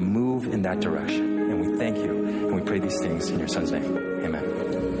be able to move in that direction. And we thank you, and we pray these things in your Son's name. Amen.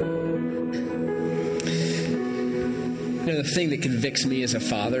 You know, the thing that convicts me as a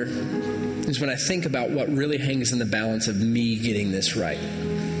father is when I think about what really hangs in the balance of me getting this right.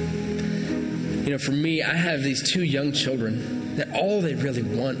 You know, for me, I have these two young children that all they really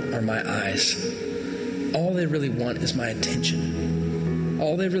want are my eyes. All they really want is my attention.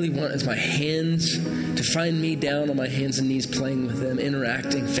 All they really want is my hands, to find me down on my hands and knees playing with them,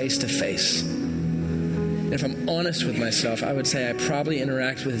 interacting face to face. And if I'm honest with myself, I would say I probably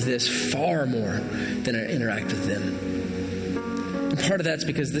interact with this far more than I interact with them. And part of that's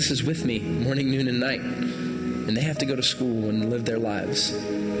because this is with me morning, noon, and night. And they have to go to school and live their lives.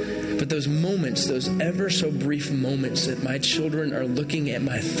 But those moments, those ever so brief moments that my children are looking at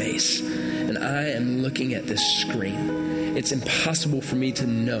my face and I am looking at this screen, it's impossible for me to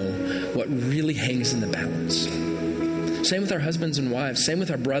know what really hangs in the balance. Same with our husbands and wives. Same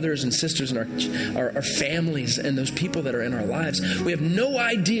with our brothers and sisters and our families and those people that are in our lives. We have no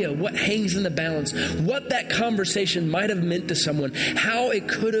idea what hangs in the balance, what that conversation might have meant to someone, how it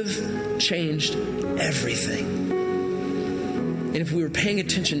could have changed everything. And if we were paying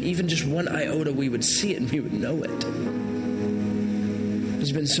attention, even just one iota, we would see it and we would know it.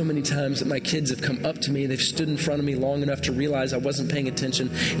 There's been so many times that my kids have come up to me, they've stood in front of me long enough to realize I wasn't paying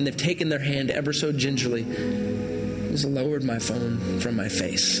attention, and they've taken their hand ever so gingerly, just lowered my phone from my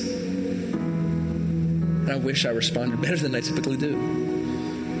face. And I wish I responded better than I typically do.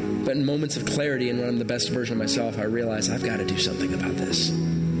 But in moments of clarity and when I'm the best version of myself, I realize I've got to do something about this.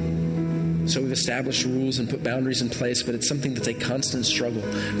 So we've established rules and put boundaries in place, but it's something that's a constant struggle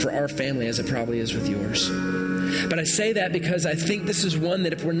for our family, as it probably is with yours. But I say that because I think this is one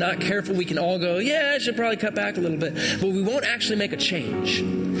that if we're not careful, we can all go, yeah, I should probably cut back a little bit. But we won't actually make a change.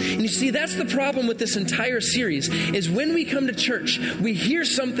 And you see, that's the problem with this entire series, is when we come to church, we hear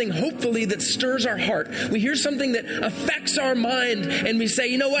something hopefully that stirs our heart. We hear something that affects our mind, and we say,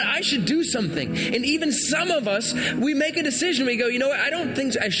 you know what, I should do something. And even some of us, we make a decision. We go, you know what, I don't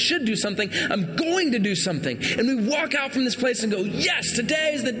think I should do something. I'm going to do something. And we walk out from this place and go, yes,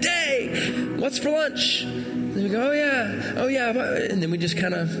 today is the day. What's for lunch? And we go, oh yeah. And then we just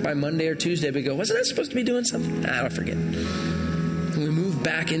kind of, by Monday or Tuesday, we go, wasn't I supposed to be doing something? I forget. And we move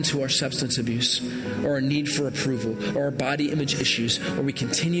back into our substance abuse, or our need for approval, or our body image issues, or we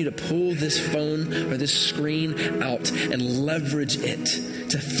continue to pull this phone or this screen out and leverage it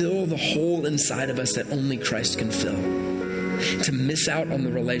to fill the hole inside of us that only Christ can fill. To miss out on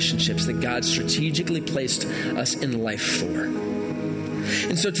the relationships that God strategically placed us in life for.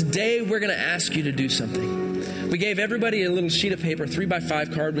 And so today we're going to ask you to do something. We gave everybody a little sheet of paper,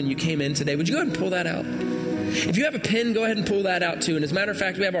 3x5 card when you came in today. Would you go ahead and pull that out? If you have a pen, go ahead and pull that out too. And as a matter of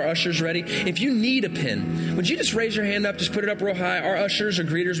fact, we have our ushers ready. If you need a pen, would you just raise your hand up, just put it up real high. Our ushers or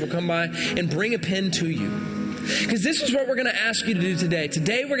greeters will come by and bring a pen to you. Because this is what we're going to ask you to do today.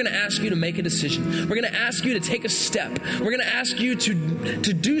 Today, we're going to ask you to make a decision. We're going to ask you to take a step. We're going to ask you to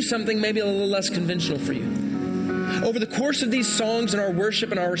do something maybe a little less conventional for you. Over the course of these songs and our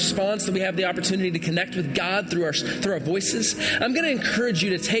worship and our response that we have the opportunity to connect with God through our voices, I'm going to encourage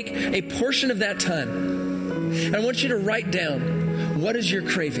you to take a portion of that time. And I want you to write down, what is your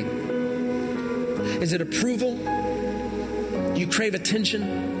craving? Is it approval? Do you crave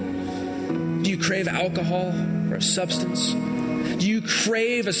attention? Do you crave alcohol or a substance? Do you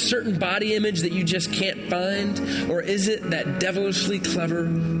crave a certain body image that you just can't find? Or is it that devilishly clever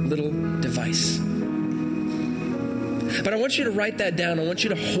little device? But I want you to write that down. I want you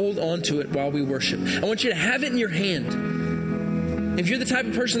to hold on to it while we worship. I want you to have it in your hand. If you're the type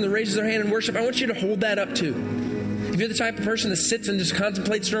of person that raises their hand in worship, I want you to hold that up too. If you're the type of person that sits and just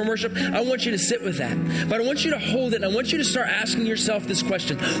contemplates during worship, I want you to sit with that. But I want you to hold it, and I want you to start asking yourself this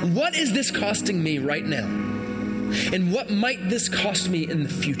question. What is this costing me right now? And what might this cost me in the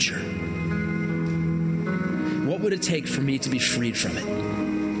future? What would it take for me to be freed from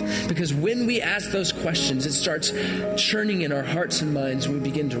it? Because when we ask those questions, it starts churning in our hearts and minds, and we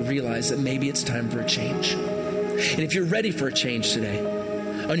begin to realize that maybe it's time for a change. And if you're ready for a change today,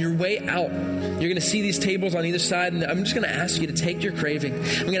 on your way out, you're going to see these tables on either side, and I'm just going to ask you to take your craving.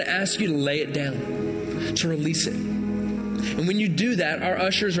 I'm going to ask you to lay it down, to release it. And when you do that, our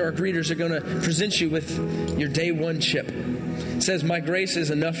ushers or our greeters are going to present you with your day one chip. It says, "My grace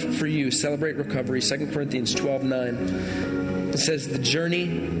is enough for you. Celebrate recovery." 2 Corinthians 12:9. It says, "The journey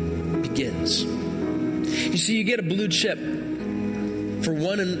begins." You see, you get a blue chip for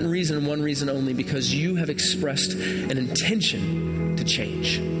one reason only, because you have expressed an intention to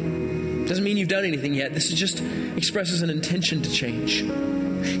change. Doesn't mean you've done anything yet. This just expresses an intention to change.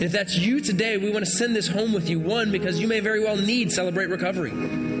 And if that's you today, we want to send this home with you. One, because you may very well need Celebrate Recovery.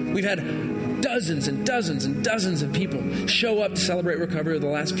 We've had dozens and dozens and dozens of people show up to Celebrate Recovery over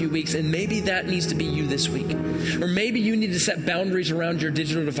the last few weeks, and maybe that needs to be you this week. Or maybe you need to set boundaries around your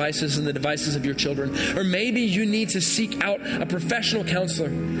digital devices and the devices of your children. Or maybe you need to seek out a professional counselor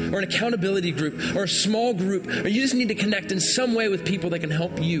or an accountability group or a small group, or you just need to connect in some way with people that can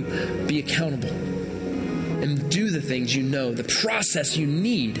help you be accountable and do the things you know, the process you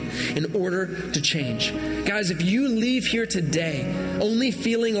need in order to change. Guys, if you leave here today only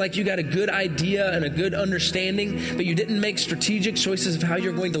feeling like you got a good idea and a good understanding, but you didn't make strategic choices of how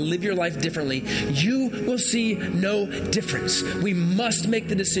you're going to live your life differently, you will see no difference. We must make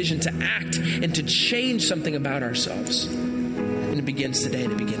the decision to act and to change something about ourselves. And it begins today,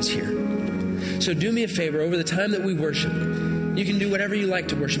 and it begins here. So do me a favor, over the time that we worship, you can do whatever you like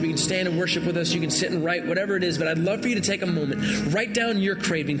to worship. You can stand and worship with us. You can sit and write, whatever it is. But I'd love for you to take a moment, write down your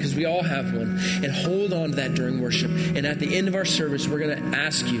craving, because we all have one, and hold on to that during worship. And at the end of our service, we're going to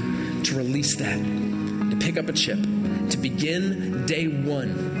ask you to release that, to pick up a chip, to begin day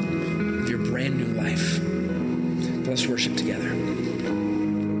one of your brand new life. Let's worship together.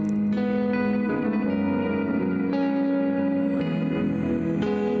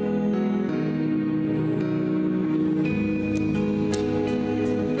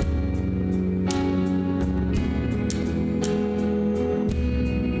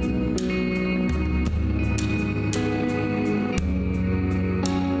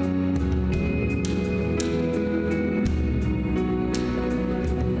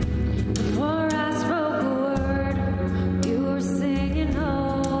 Before I spoke a word, you were singing.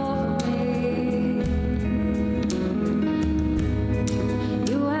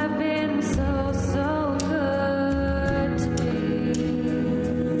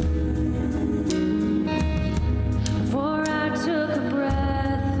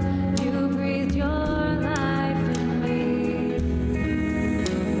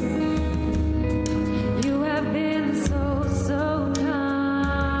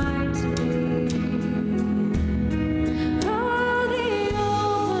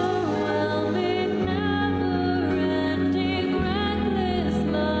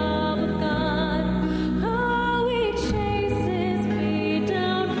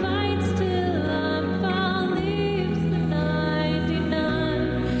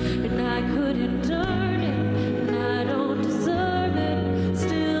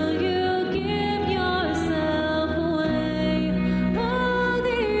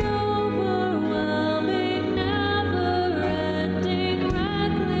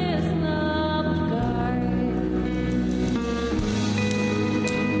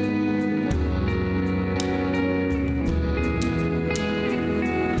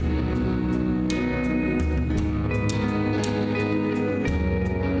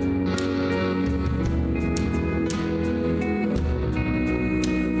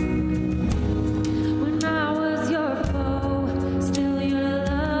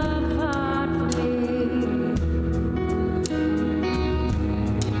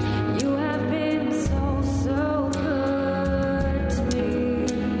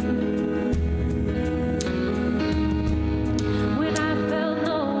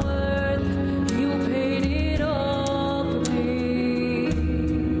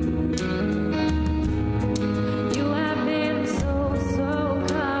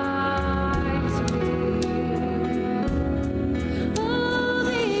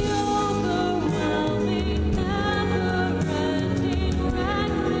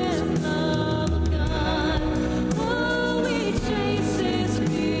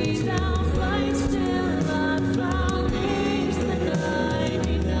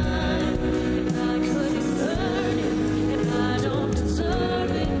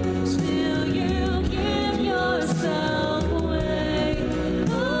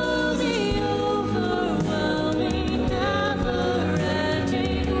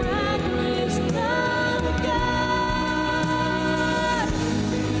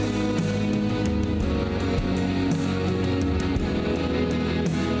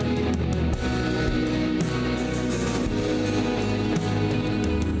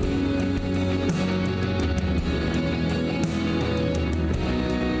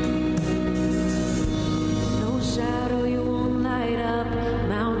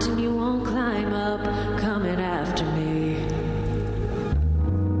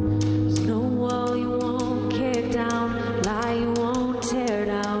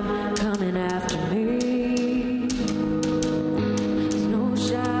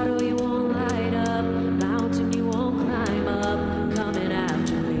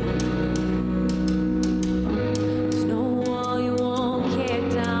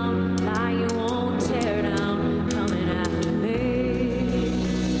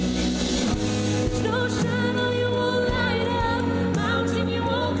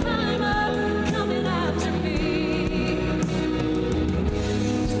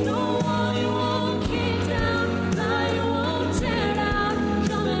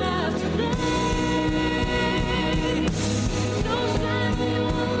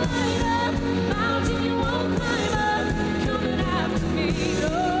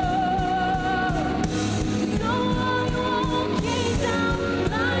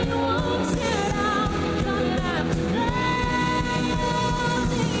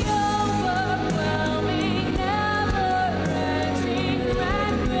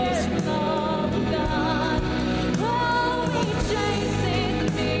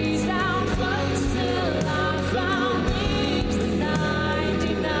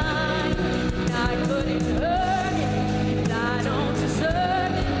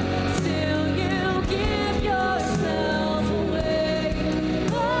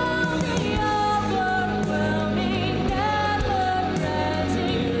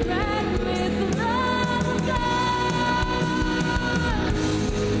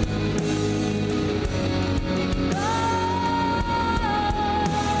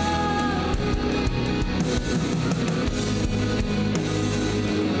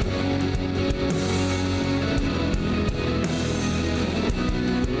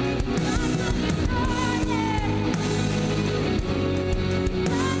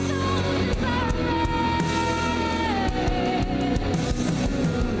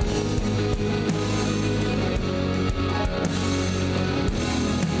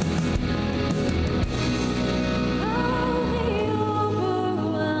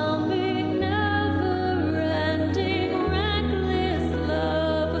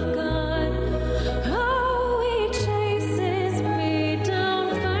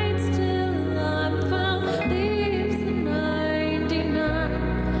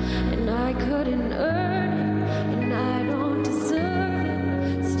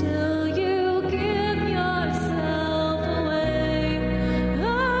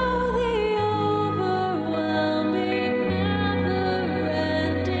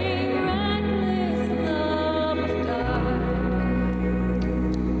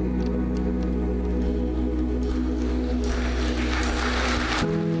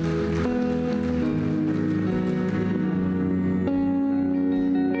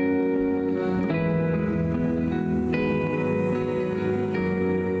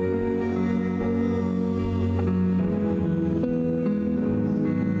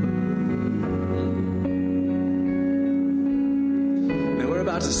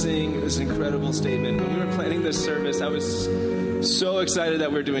 about to sing this incredible statement. When we were planning this service, I was so excited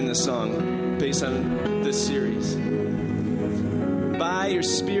that we're doing this song based on this series. By your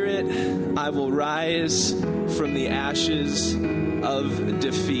Spirit, I will rise from the ashes of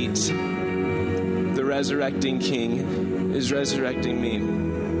defeat. The resurrecting King is resurrecting me.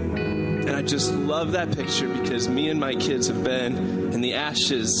 And I just love that picture because me and my kids have been in the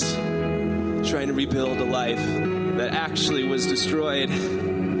ashes trying to rebuild a life that actually was destroyed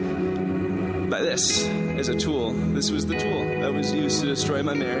by this as a tool. This was the tool that was used to destroy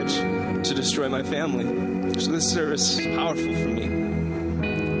my marriage, to destroy my family. So this service is powerful for me.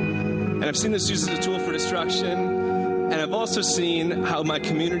 And I've seen this used as a tool for destruction. And I've also seen how my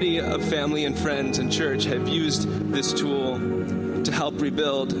community of family and friends and church have used this tool to help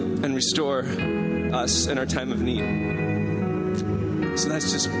rebuild and restore us in our time of need. So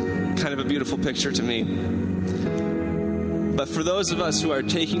that's just kind of a beautiful picture to me. But for those of us who are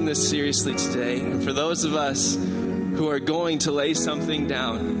taking this seriously today, and for those of us who are going to lay something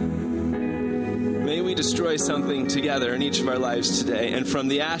down, may we destroy something together in each of our lives today. And from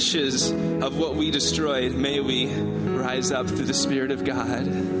the ashes of what we destroyed, may we rise up through the Spirit of God,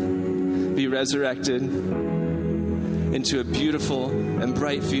 be resurrected into a beautiful and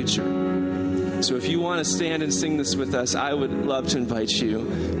bright future. So if you want to stand and sing this with us, I would love to invite you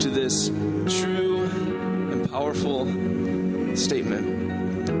to this true and powerful statement.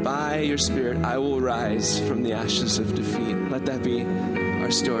 By your Spirit, I will rise from the ashes of defeat. Let that be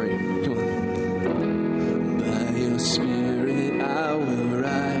our story. Come on. By your Spirit, I will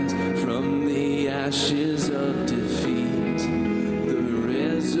rise from the ashes of defeat. The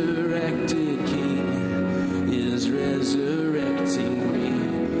resurrected King is resurrecting me.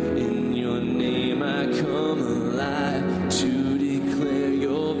 In your name I come alive to declare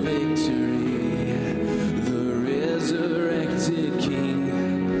your victory. The resurrected King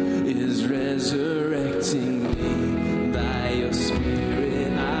is resurrecting me. By your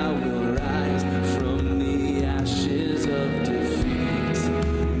Spirit I will rise from the ashes of defeat.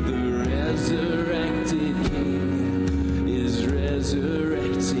 The resurrected King is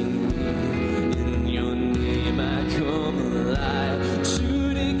resurrecting me. In your name I come alive to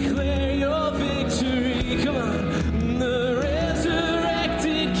declare your victory. Come on. The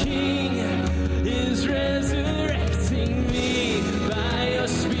resurrected King is resurrecting me. By your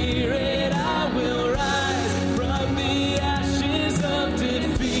Spirit I will rise from the ashes of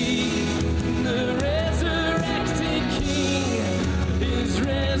defeat. The resurrected King is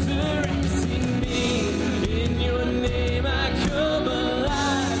resurrecting me. In your name I come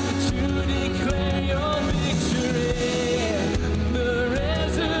alive to declare your victory. The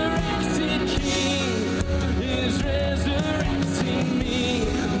resurrected King is resurrecting me.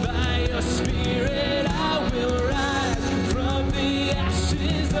 By your Spirit I will rise from the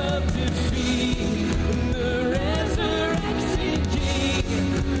ashes of defeat. The resurrected King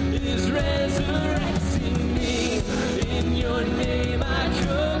is resurrecting me. In your name I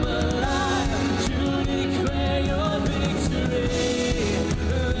come alive to declare your victory.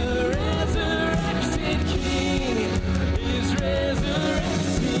 The resurrected King is resurrecting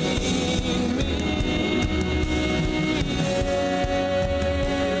me.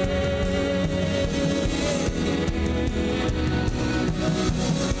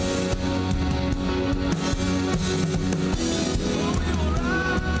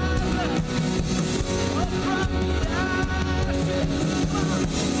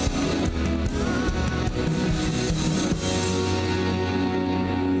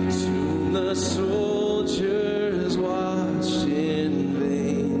 The soldiers watched in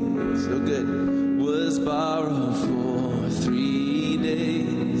vain. So good. Was borrowed for 3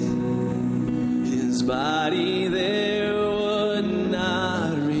 days. His body there would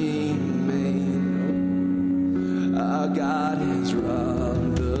not remain. Our God has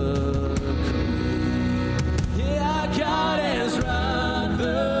robbed the grave. Yeah, our God has robbed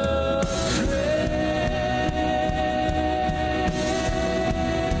the grave.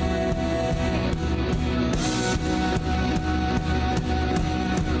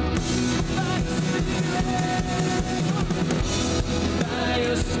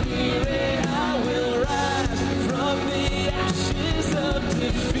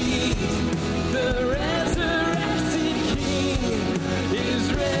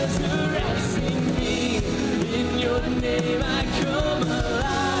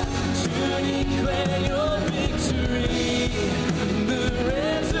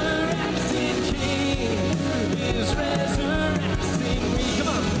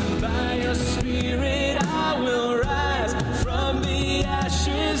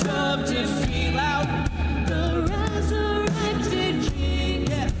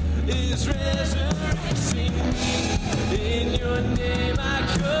 is resurrecting me. In your name I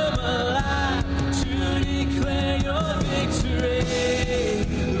come alive to declare your victory.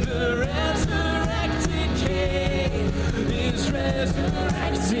 The resurrected King is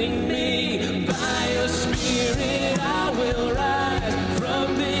resurrecting me. By your Spirit I will rise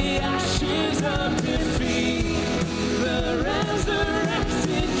from the ashes of defeat. The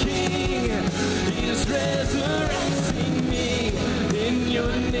resurrected King is resurrecting me. In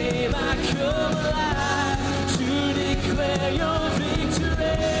your name I come alive to declare your victory.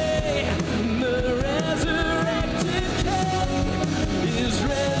 The resurrected King is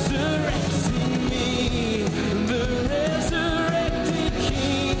resurrecting me. The resurrected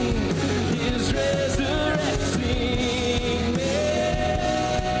King is resurrecting me.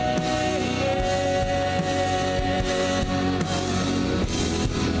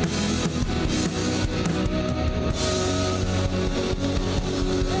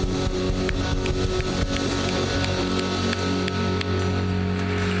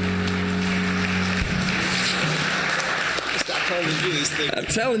 Stop telling me to do these things. I'm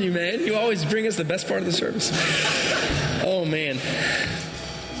telling you, man, you always bring us the best part of the service. Oh, man.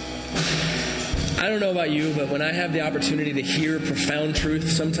 I don't know about you, but when I have the opportunity to hear profound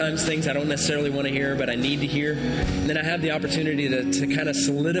truth, sometimes things I don't necessarily want to hear, but I need to hear, and then I have the opportunity to kind of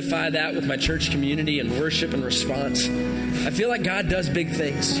solidify that with my church community and worship and response, I feel like God does big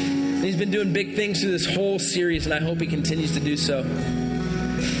things. And He's been doing big things through this whole series, and I hope He continues to do so.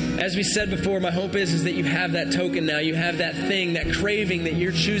 As we said before, my hope is that you have that token now. You have that thing, that craving that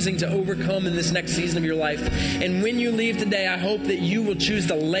you're choosing to overcome in this next season of your life. And when you leave today, I hope that you will choose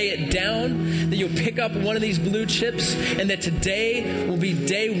to lay it down, that you'll pick up one of these blue chips, and that today will be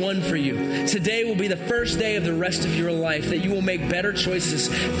day one for you. Today will be the first day of the rest of your life, that you will make better choices,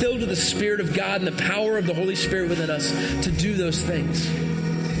 filled with the Spirit of God and the power of the Holy Spirit within us to do those things.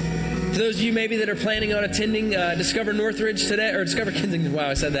 For those of you maybe that are planning on attending Discover Northridge today, or Discover Kensington, wow,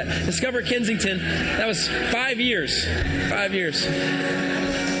 I said that. Discover Kensington, that was 5 years. 5 years.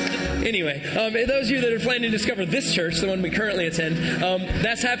 Anyway, those of you that are planning to discover this church, the one we currently attend,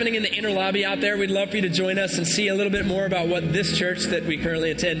 that's happening in the inner lobby out there. We'd love for you to join us and see a little bit more about what this church that we currently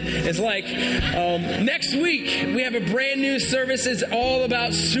attend is like. Next week, we have a brand new service. It's all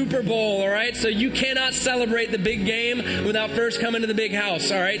about Super Bowl, all right? So you cannot celebrate the big game without first coming to the big house,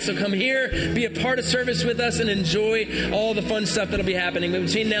 all right? So come here, be a part of service with us, and enjoy all the fun stuff that'll be happening. But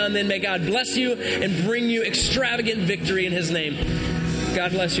between now and then, may God bless you and bring you extravagant victory in His name.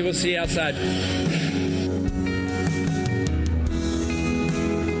 God bless you. We'll see you outside.